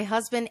goes, my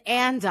husband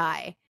and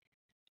I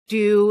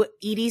do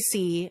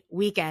EDC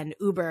weekend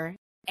Uber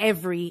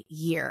every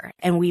year,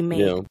 and we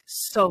make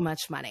so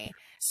much money.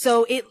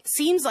 So it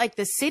seems like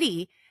the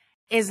city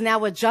is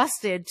now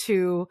adjusted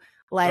to,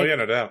 like,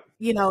 no doubt.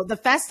 The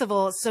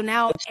festival. So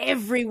now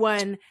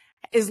everyone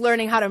is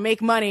learning how to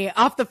make money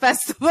off the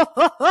festival.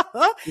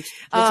 It's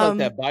like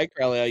that bike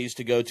rally I used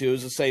to go to. It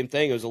was the same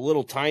thing. It was a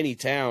little tiny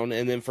town,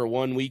 and then for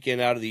one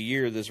weekend out of the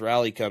year, this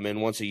rally come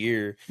in once a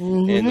year,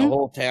 and the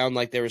whole town,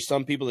 like, there were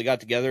some people that got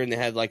together and they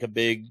had like a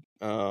big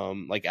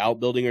like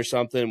outbuilding or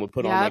something, would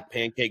put on like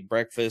pancake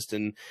breakfast,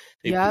 and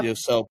they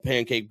sell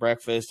pancake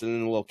breakfast, and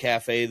then the little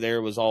cafe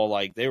there was all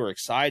like, they were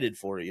excited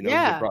for it. They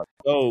brought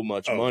so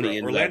much money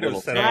into Orlando's that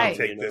little set town. up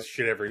to take this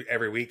shit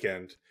every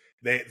weekend.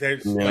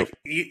 There's like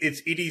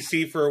it's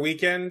EDC for a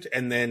weekend,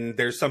 and then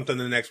there's something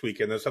the next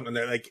weekend. There's something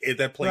that like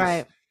that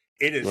place.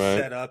 It is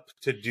set up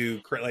to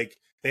do like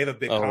they have a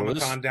big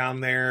Comic-Con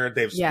down there.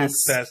 They have Spook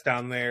Fest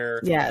down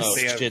there. Yes. Oh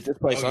shit! This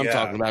place I'm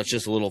talking about is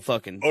just a little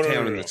fucking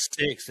town in the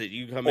sticks that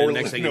you come in.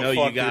 Next thing you know,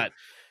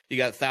 you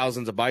got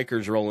thousands of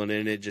bikers rolling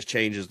in. It just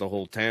changes the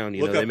whole town.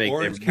 You know, they make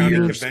Orange County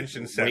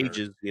Convention Center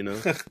wages. You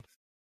know.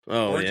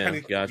 Oh Orange yeah,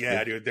 County, gotcha.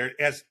 Yeah, dude. It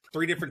has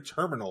 3 different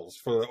terminals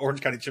for the Orange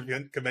County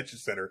Convention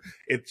Center.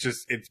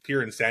 It's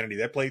pure insanity.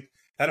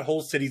 That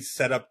whole city's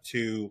set up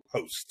to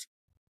host.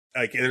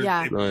 Like,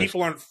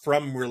 people aren't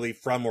from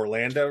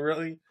Orlando,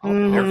 really.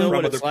 Mm-hmm. They're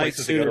from other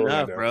places soon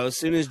enough, bro. As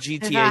soon as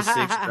GTA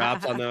 6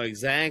 drops, I'll know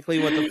exactly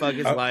what the fuck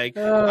it's like.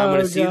 I'm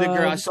gonna see the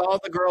girl. I saw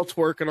the girl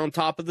twerking on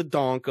top of the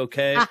donk.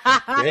 Okay,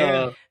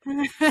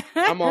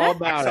 I'm all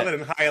about it.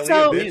 In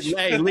Hialeah,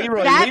 hey,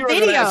 Leroy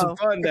gonna have some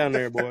fun down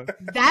there, boy.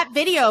 That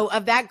video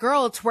of that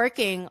girl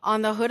twerking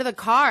on the hood of the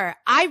car,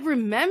 I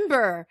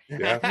remember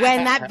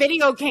when that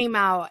video came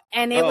out,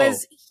 and it was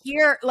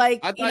here. Like,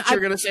 I thought you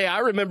were gonna say I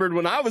remembered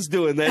when I was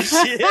doing that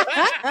shit.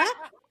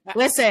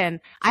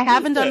 Listen, I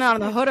haven't done it on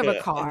the hood of a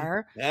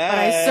car, but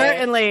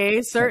I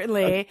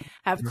certainly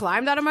have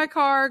climbed out of my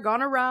car,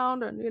 gone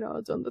around, and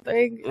done the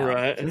thing.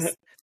 Right.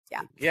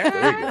 Yeah.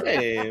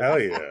 Hell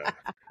yeah.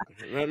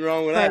 Nothing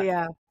wrong with that. But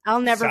yeah,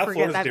 I'll never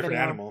forget that different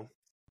video. Animal.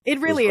 It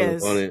really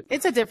is. Funny.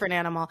 It's a different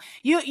animal.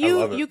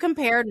 You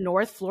compare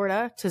North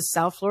Florida to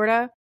South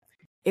Florida,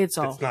 it's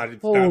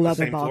whole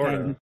other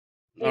ballgame.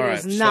 It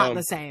is not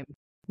the same.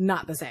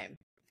 Not the same.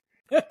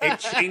 It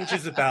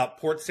changes about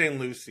Port St.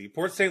 Lucie.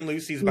 Port St.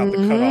 Lucie is about the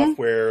cutoff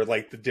where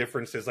like the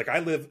difference is. Like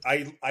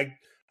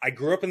I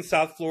grew up in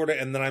South Florida,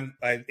 and then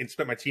I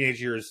spent my teenage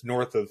years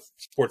north of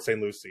Port St.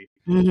 Lucie,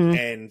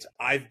 and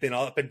I've been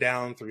all up and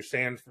down through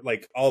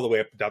all the way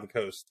up and down the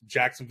coast,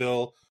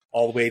 Jacksonville,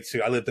 all the way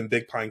to I lived in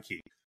Big Pine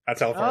Key. That's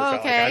how far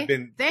south. I've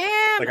been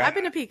I've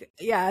been to Peak.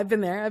 Yeah, I've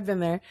been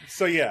there.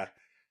 So yeah.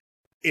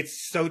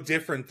 It's so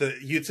different.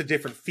 It's a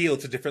different feel.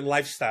 It's a different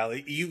lifestyle.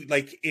 You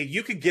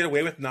could get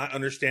away with not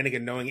understanding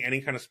and knowing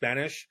any kind of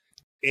Spanish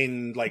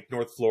in like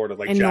North Florida,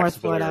 like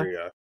Jacksonville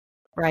area.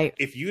 Right.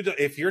 If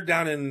you're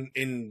down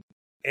in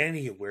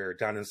anywhere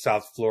down in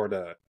South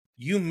Florida,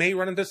 you may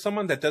run into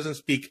someone that doesn't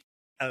speak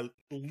a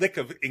lick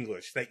of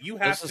English. That you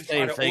have to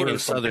try to order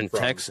something from.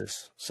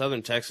 Texas.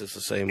 Southern Texas,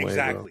 the same way.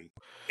 Exactly.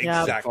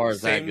 Yeah, as far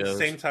as that goes.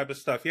 Same type of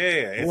stuff. Yeah.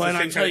 It's well, and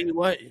I tell you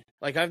what,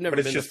 like I've never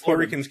been to Florida. But it's just Puerto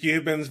Ricans,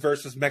 Cubans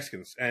versus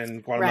Mexicans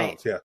and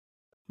Guatemalans. Yeah.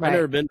 Right. I've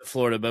never been to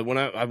Florida, but when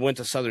I went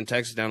to Southern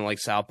Texas down to like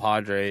Sal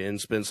Padre and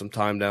spent some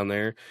time down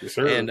there. Yes,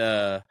 sir.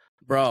 And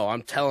bro,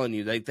 I'm telling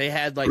you, they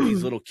had like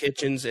these little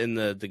kitchens in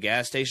the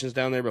gas stations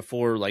down there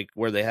before, like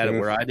where they had it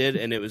where I did,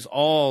 and it was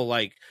all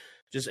like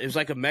it was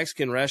like a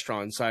Mexican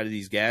restaurant inside of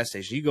these gas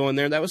stations. You go in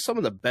there, that was some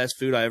of the best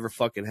food I ever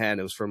fucking had.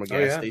 It was from a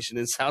gas station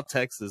in South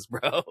Texas,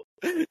 bro.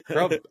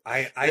 Bro,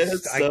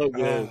 so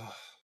good. Oh,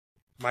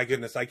 my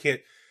goodness, I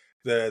can't.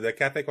 The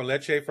Cafe con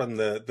Leche from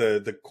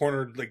the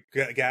corner like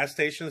gas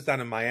stations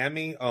down in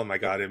Miami. Oh my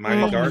god, in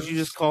Miami Gardens. Did you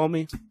just call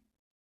me?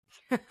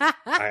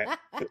 I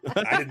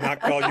did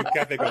not call you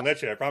Cafe con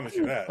Leche. I promise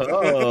you that.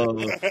 Oh,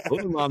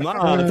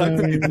 mama, talk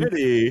to me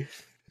pretty.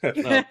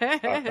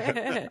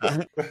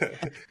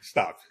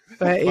 Stop.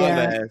 But, my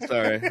bad.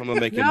 Sorry, I'm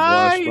gonna make him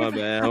blush. My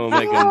bad. I'm gonna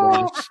make him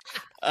blush.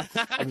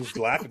 I'm just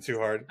laughing too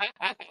hard,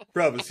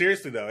 bro. But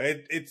seriously though,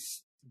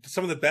 it's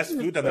some of the best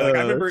food down there. Like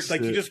I remember,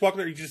 like you just walk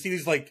there, you just see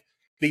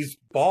these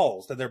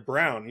balls that they're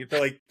brown.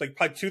 They're like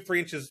probably 2-3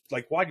 inches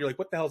like wide. You're like,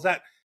 what the hell is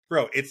that,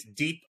 bro? It's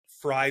deep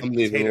fried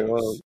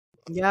potatoes.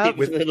 Yeah,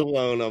 leaving it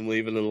alone. I'm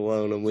leaving it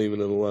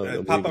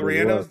alone. Papa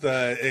Rieno's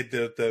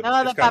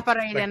the Papa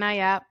Riena,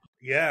 yeah.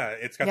 Yeah,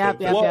 it's got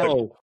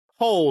Whoa,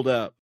 hold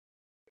up.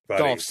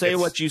 Buddy, Dolph, say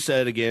what you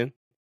said again.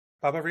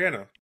 Papa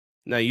Riena.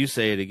 No, you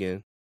say it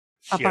again.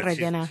 Papa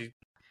Riena.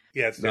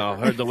 Yeah, it's no,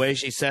 heard the way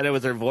she said it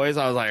with her voice,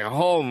 I was like,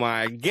 oh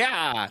my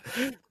god.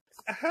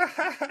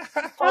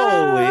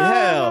 Holy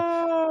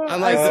hell. I'm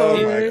like, oh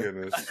my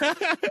goodness.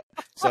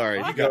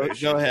 Sorry,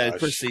 go ahead.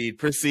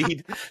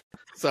 Proceed.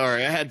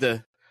 Sorry, I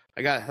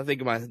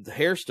think my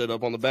hair stood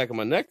up on the back of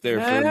my neck there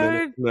for a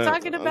minute. No.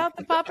 Talking about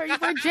the Papa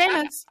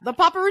Regenas. The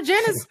Papa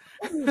Regenas.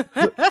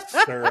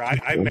 Sir,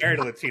 I married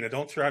a Latina.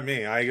 Don't try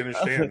me. I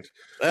understand.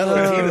 That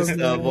Latina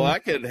stuff, boy, I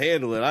couldn't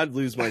handle it. I'd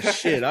lose my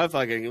shit. I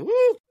fucking,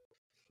 woo.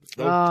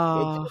 Don't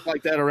talk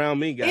like that around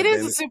me, guys. It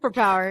is a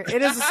superpower.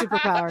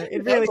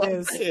 It really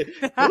is.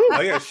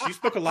 Oh yeah, she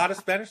spoke a lot of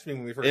Spanish to me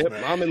when we first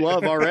met. I'm in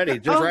love already.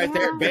 Just right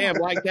there, bam,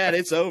 like that,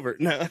 it's over.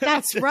 No.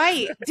 That's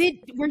right.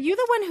 Were you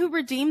the one who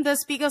redeemed the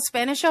Speak of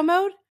Spanish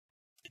mode?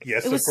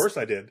 Yes, of course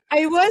I did.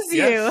 I was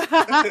you.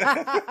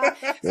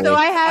 So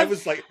I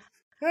was like,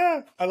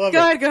 I love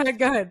it.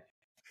 Go ahead.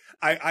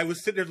 I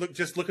was sitting there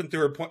just looking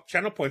through her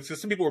channel points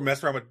because some people were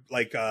messing around with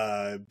like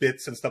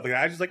bits and stuff like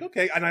that. I was just like,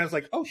 okay, and I was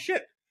like, oh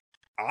shit.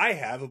 I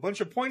have a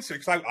bunch of points here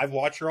because I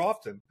watch her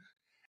often,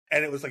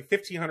 and it was like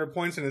 1,500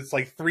 points, and it's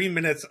like 3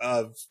 minutes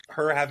of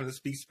her having to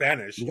speak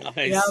Spanish.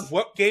 Nice. Yep.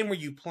 What game were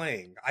you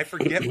playing? I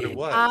forget what it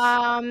was.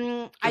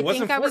 I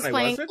think I was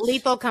playing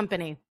Lethal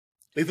Company.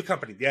 Lethal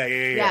Company.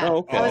 Yeah. Oh,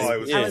 okay. I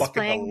was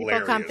playing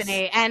Lethal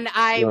Company, and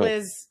I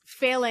was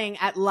failing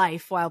at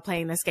life while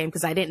playing this game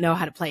because I didn't know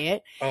how to play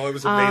it. Oh, it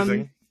was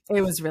amazing.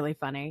 It was really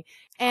funny.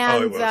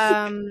 And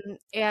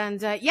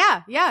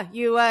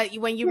you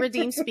when you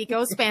redeem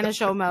Speako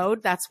Spanisho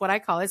mode, that's what I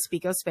call it,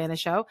 Speako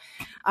Spanisho.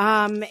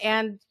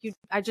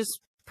 I just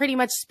pretty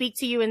much speak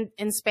to you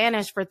in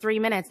Spanish for 3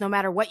 minutes, no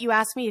matter what you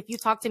ask me. If you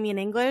talk to me in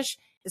English,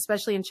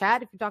 especially in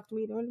chat, if you talk to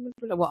me,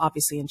 well,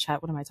 obviously in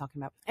chat, what am I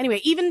talking about?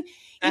 Anyway, even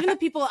the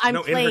people I'm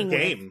playing with.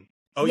 Game.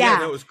 Oh yeah,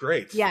 that was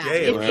great. Yeah,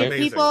 if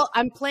people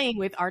I'm playing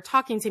with are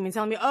talking to me and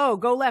telling me, "Oh,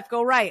 go left,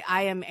 go right,"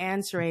 I am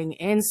answering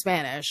in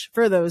Spanish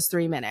for those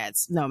 3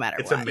 minutes, no matter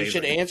what. Amazing. You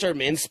should answer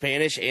them in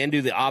Spanish and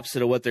do the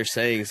opposite of what they're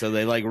saying, so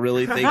they like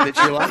really think that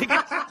you're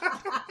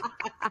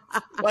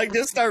like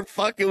just start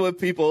fucking with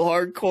people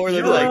hardcore.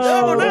 They're like,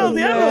 "No,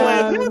 the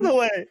other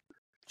way."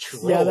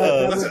 Yeah,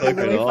 that would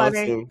be really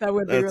funny. That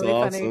would be really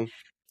funny.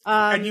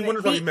 And you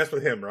wonder if you mess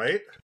with him,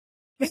 right?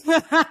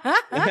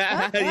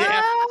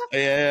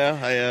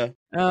 yeah.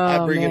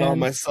 I bring it on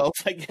myself,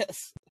 I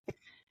guess.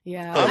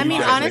 Yeah, I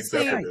mean,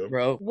 honestly,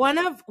 bro, one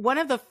of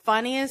the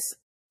funniest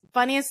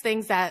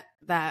things that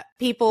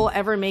people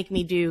ever make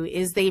me do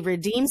is they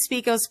redeem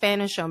Speako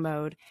Spanisho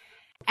mode,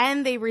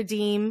 and they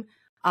redeem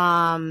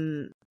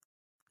sing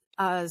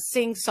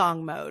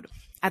song mode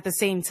at the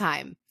same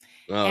time.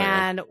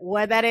 And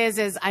what that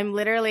is I'm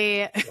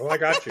literally. Oh, I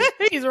got you.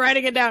 He's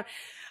writing it down.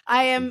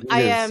 I am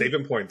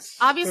saving points.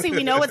 Obviously,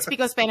 we know what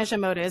Speako Spanisho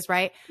mode is,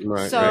 right?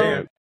 Right.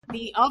 So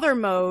the other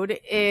mode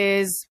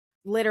is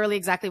literally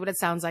exactly what it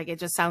sounds like. It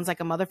just sounds like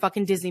a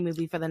motherfucking Disney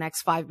movie for the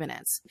next 5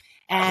 minutes.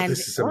 And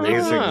this is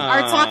amazing.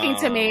 Are talking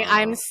to me.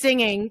 I'm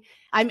singing.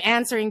 I'm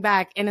answering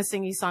back in a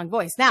singing song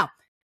voice. Now,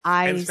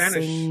 I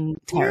sing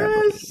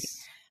terribly. Yes.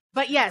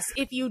 But yes,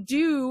 if you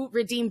do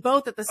redeem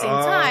both at the same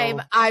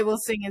time, I will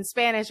sing in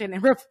Spanish and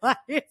then reply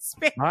in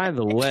Spanish. By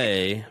the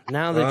way,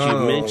 now that you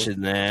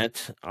mentioned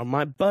that,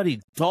 my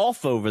buddy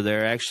Dolph over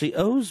there actually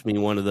owes me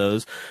one of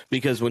those,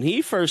 because when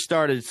he first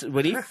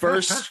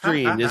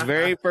streamed, his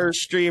very first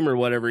stream or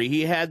whatever,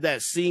 he had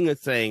that sing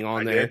thing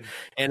on there,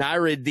 and I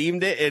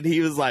redeemed it, and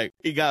he was like,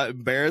 he got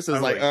embarrassed. I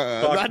was like,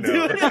 I'm not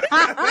doing it.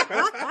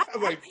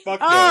 I'm like,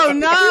 fuck no. Oh,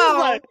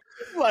 no.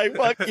 Like,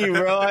 fuck you,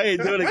 bro. I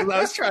ain't doing it because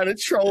I was trying to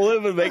troll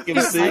him and make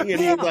him sing,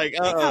 and he's like,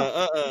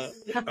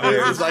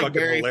 It was like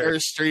very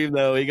first stream,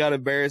 though. He got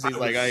embarrassed. He's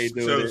like, I ain't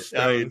doing it.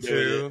 I ain't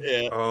doing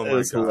it. Yeah. Oh, it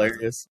was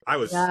hilarious. I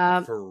was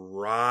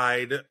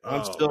fried.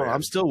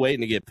 I'm still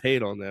waiting to get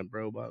paid on that,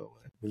 bro, by the way.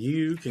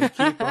 You can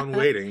keep on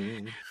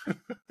waiting.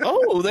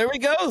 Oh, there we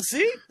go.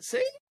 See?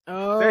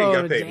 Oh, there you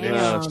got paid.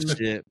 Damn. Oh,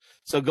 shit.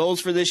 So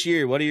goals for this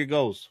year. What are your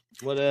goals?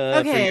 What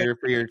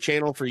for your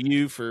channel, for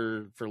you,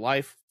 for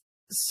life?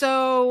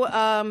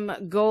 So,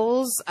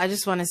 goals, I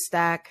just want to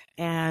stack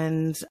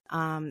and,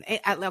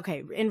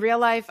 in real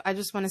life, I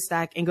just want to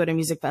stack and go to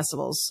music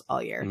festivals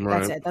all year. Right.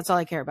 That's it. That's all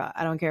I care about.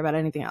 I don't care about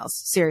anything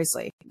else.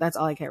 Seriously. That's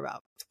all I care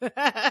about.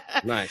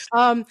 Nice.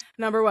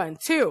 Number 1.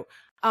 2,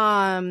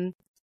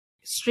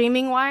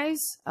 streaming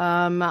wise,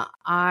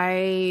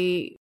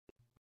 I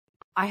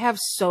have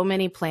so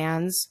many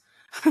plans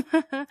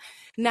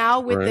now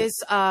with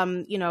this,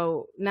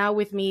 now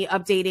with me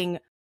updating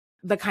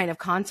the kind of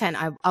content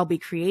I'll be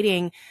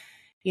creating,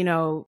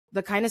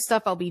 the kind of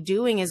stuff I'll be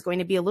doing is going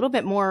to be a little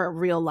bit more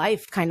real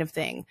life kind of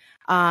thing.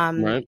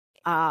 Right.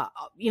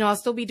 I'll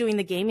still be doing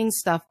the gaming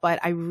stuff, but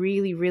I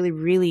really, really,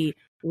 really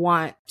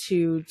want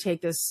to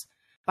take this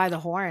by the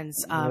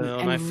horns.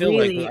 And I feel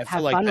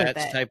like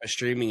that type of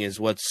streaming is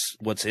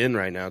what's in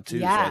right now too.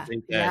 Yeah, so I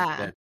think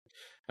that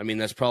I mean,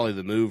 that's probably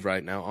the move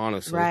right now,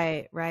 honestly.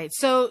 Right.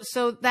 So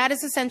that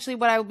is essentially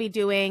what I will be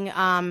doing.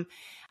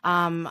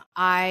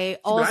 I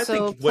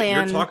also think what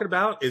you're talking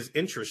about is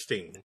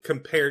interesting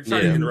compared.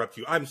 Sorry to interrupt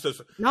you. I'm so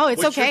sorry. No,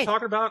 it's what okay. You're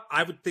talking about,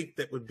 I would think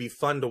that would be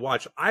fun to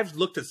watch. I've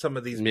looked at some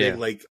of these big,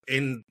 like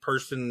in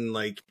person,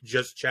 like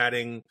just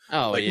chatting.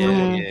 Oh, like,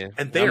 yeah.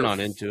 And they're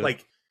not into it.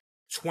 Like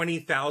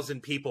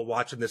 20,000 people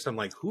watching this. I'm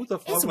like, who the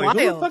fuck? It's like,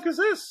 who the fuck is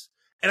this?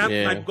 And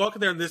I'm walking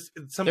there, and there's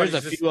a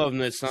few of them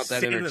that's not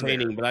that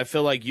entertaining, but I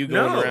feel like you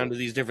going around to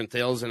these different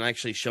tales and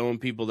actually showing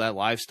people that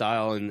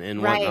lifestyle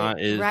and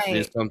whatnot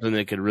is something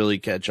that could really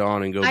catch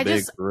on and go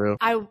big for real.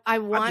 I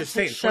want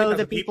to show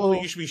the people.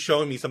 You should be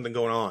showing me something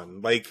going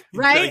on, like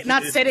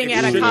not sitting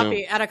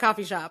at a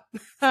coffee shop,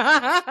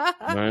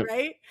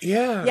 right?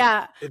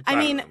 Yeah. I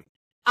mean,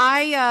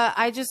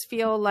 I just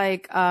feel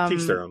like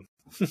teach their own.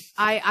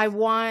 I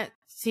want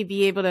to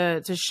be able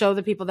to show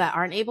the people that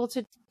aren't able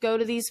to go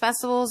to these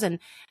festivals and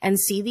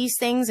see these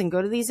things and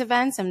go to these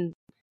events and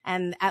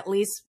at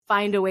least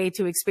find a way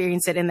to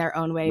experience it in their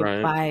own way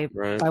by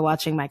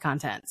watching my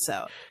content.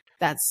 So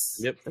that's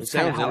it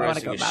sounds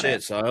interesting as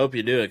shit. So I hope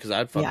you do it, because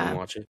I'd fucking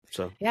watch it.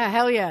 So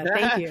hell yeah,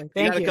 thank you.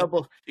 You got a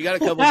couple people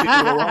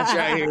to watch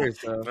right here.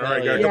 So all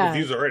right, got a couple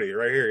views already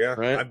right here. Yeah,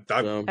 right.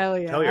 Hell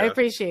yeah, I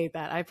appreciate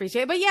that.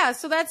 But yeah,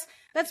 so that's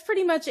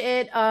pretty much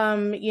it.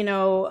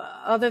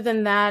 Other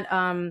than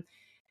that,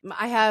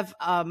 I have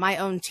my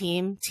own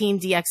team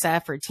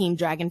DXF or Team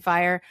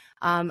Dragonfire.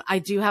 I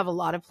do have a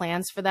lot of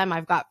plans for them.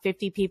 I've got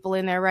 50 people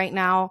in there right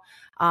now.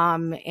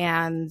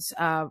 And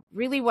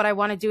really what I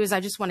want to do is I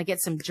just want to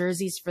get some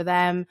jerseys for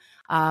them.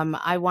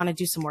 I want to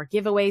do some more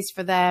giveaways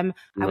for them.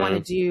 I want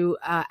to do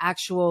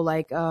actual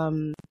like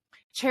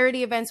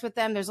charity events with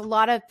them. There's a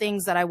lot of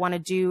things that I want to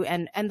do.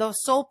 And the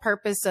sole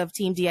purpose of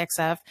Team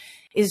DXF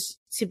is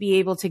to be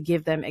able to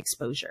give them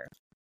exposure.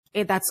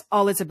 That's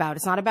all it's about.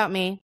 It's not about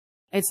me.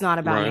 It's not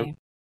about me.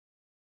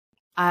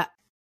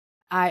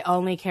 I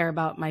only care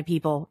about my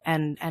people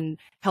and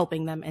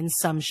helping them in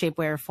some shape,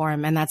 way, or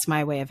form. And that's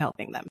my way of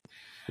helping them.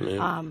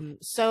 Yeah.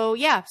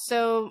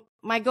 So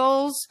my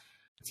goals,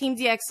 Team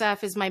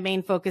DXF is my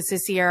main focus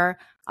this year.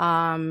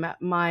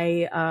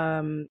 My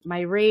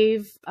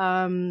rave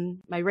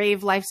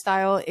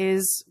lifestyle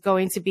is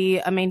going to be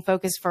a main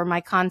focus for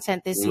my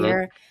content this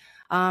year.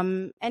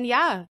 And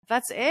yeah,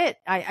 that's it.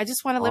 I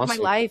just want to live my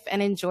life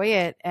and enjoy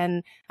it.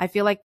 And I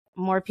feel like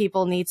more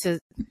people need to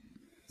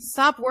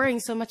stop worrying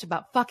so much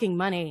about fucking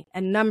money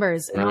and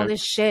numbers and all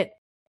this shit.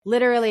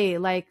 Literally,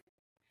 like,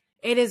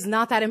 it is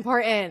not that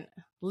important.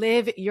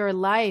 Live your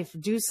life.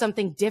 Do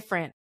something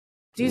different.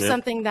 Do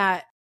something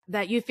that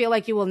you feel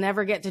like you will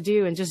never get to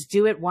do, and just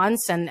do it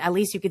once. And at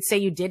least you could say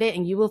you did it,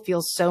 and you will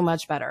feel so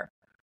much better.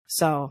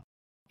 So,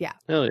 yeah.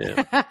 Hell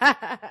yeah.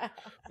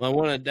 Well, I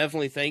want to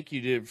definitely thank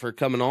you for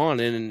coming on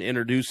and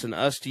introducing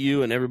us to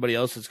you and everybody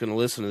else that's going to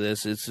listen to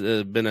this. It's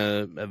been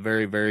a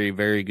very, very,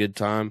 very good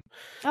time.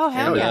 Oh,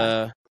 hell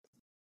yeah.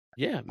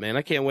 Yeah, man,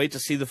 I can't wait to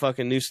see the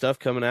fucking new stuff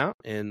coming out,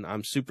 and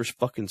I'm super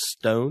fucking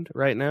stoned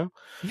right now.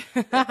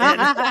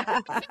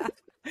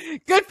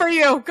 Good for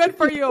you. Good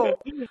for you.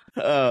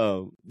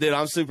 Dude,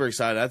 I'm super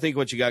excited. I think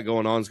what you got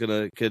going on is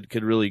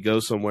could really go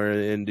somewhere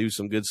and do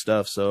some good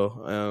stuff.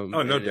 So,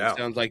 no doubt. It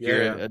sounds like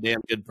you're a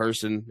damn good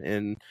person,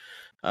 and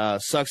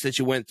sucks that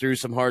you went through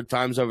some hard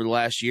times over the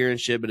last year and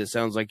shit, but it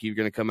sounds like you're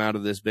going to come out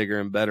of this bigger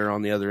and better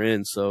on the other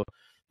end. So,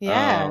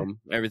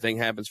 everything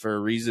happens for a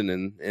reason,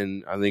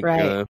 and I think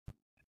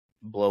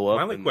blow up.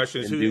 My only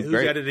question is who's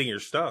editing your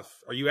stuff?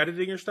 Are you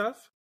editing your stuff?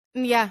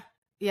 Yeah.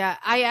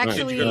 I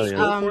actually did you go to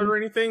school for it or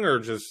anything, or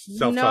just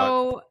self-taught?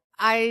 No,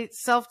 I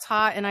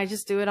self-taught, and I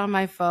just do it on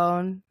my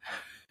phone.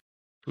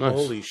 Nice.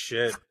 Holy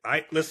shit!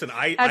 That's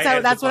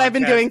what I've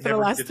been doing for the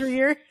last 3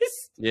 years.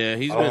 Yeah,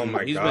 he's been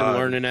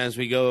learning as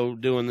we go,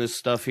 doing this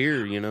stuff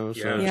here. You know,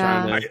 so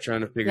trying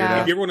to figure it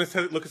out. If you ever want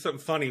to look at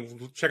something funny,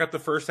 check out the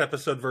first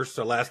episode versus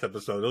the last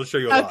episode. It'll show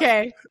you a lot.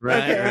 Okay,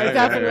 I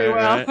definitely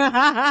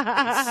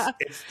will.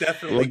 It's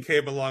definitely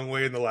came a long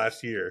way in the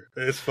last year.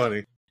 It's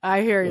funny.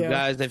 I hear you.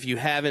 Guys, if you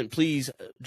haven't, please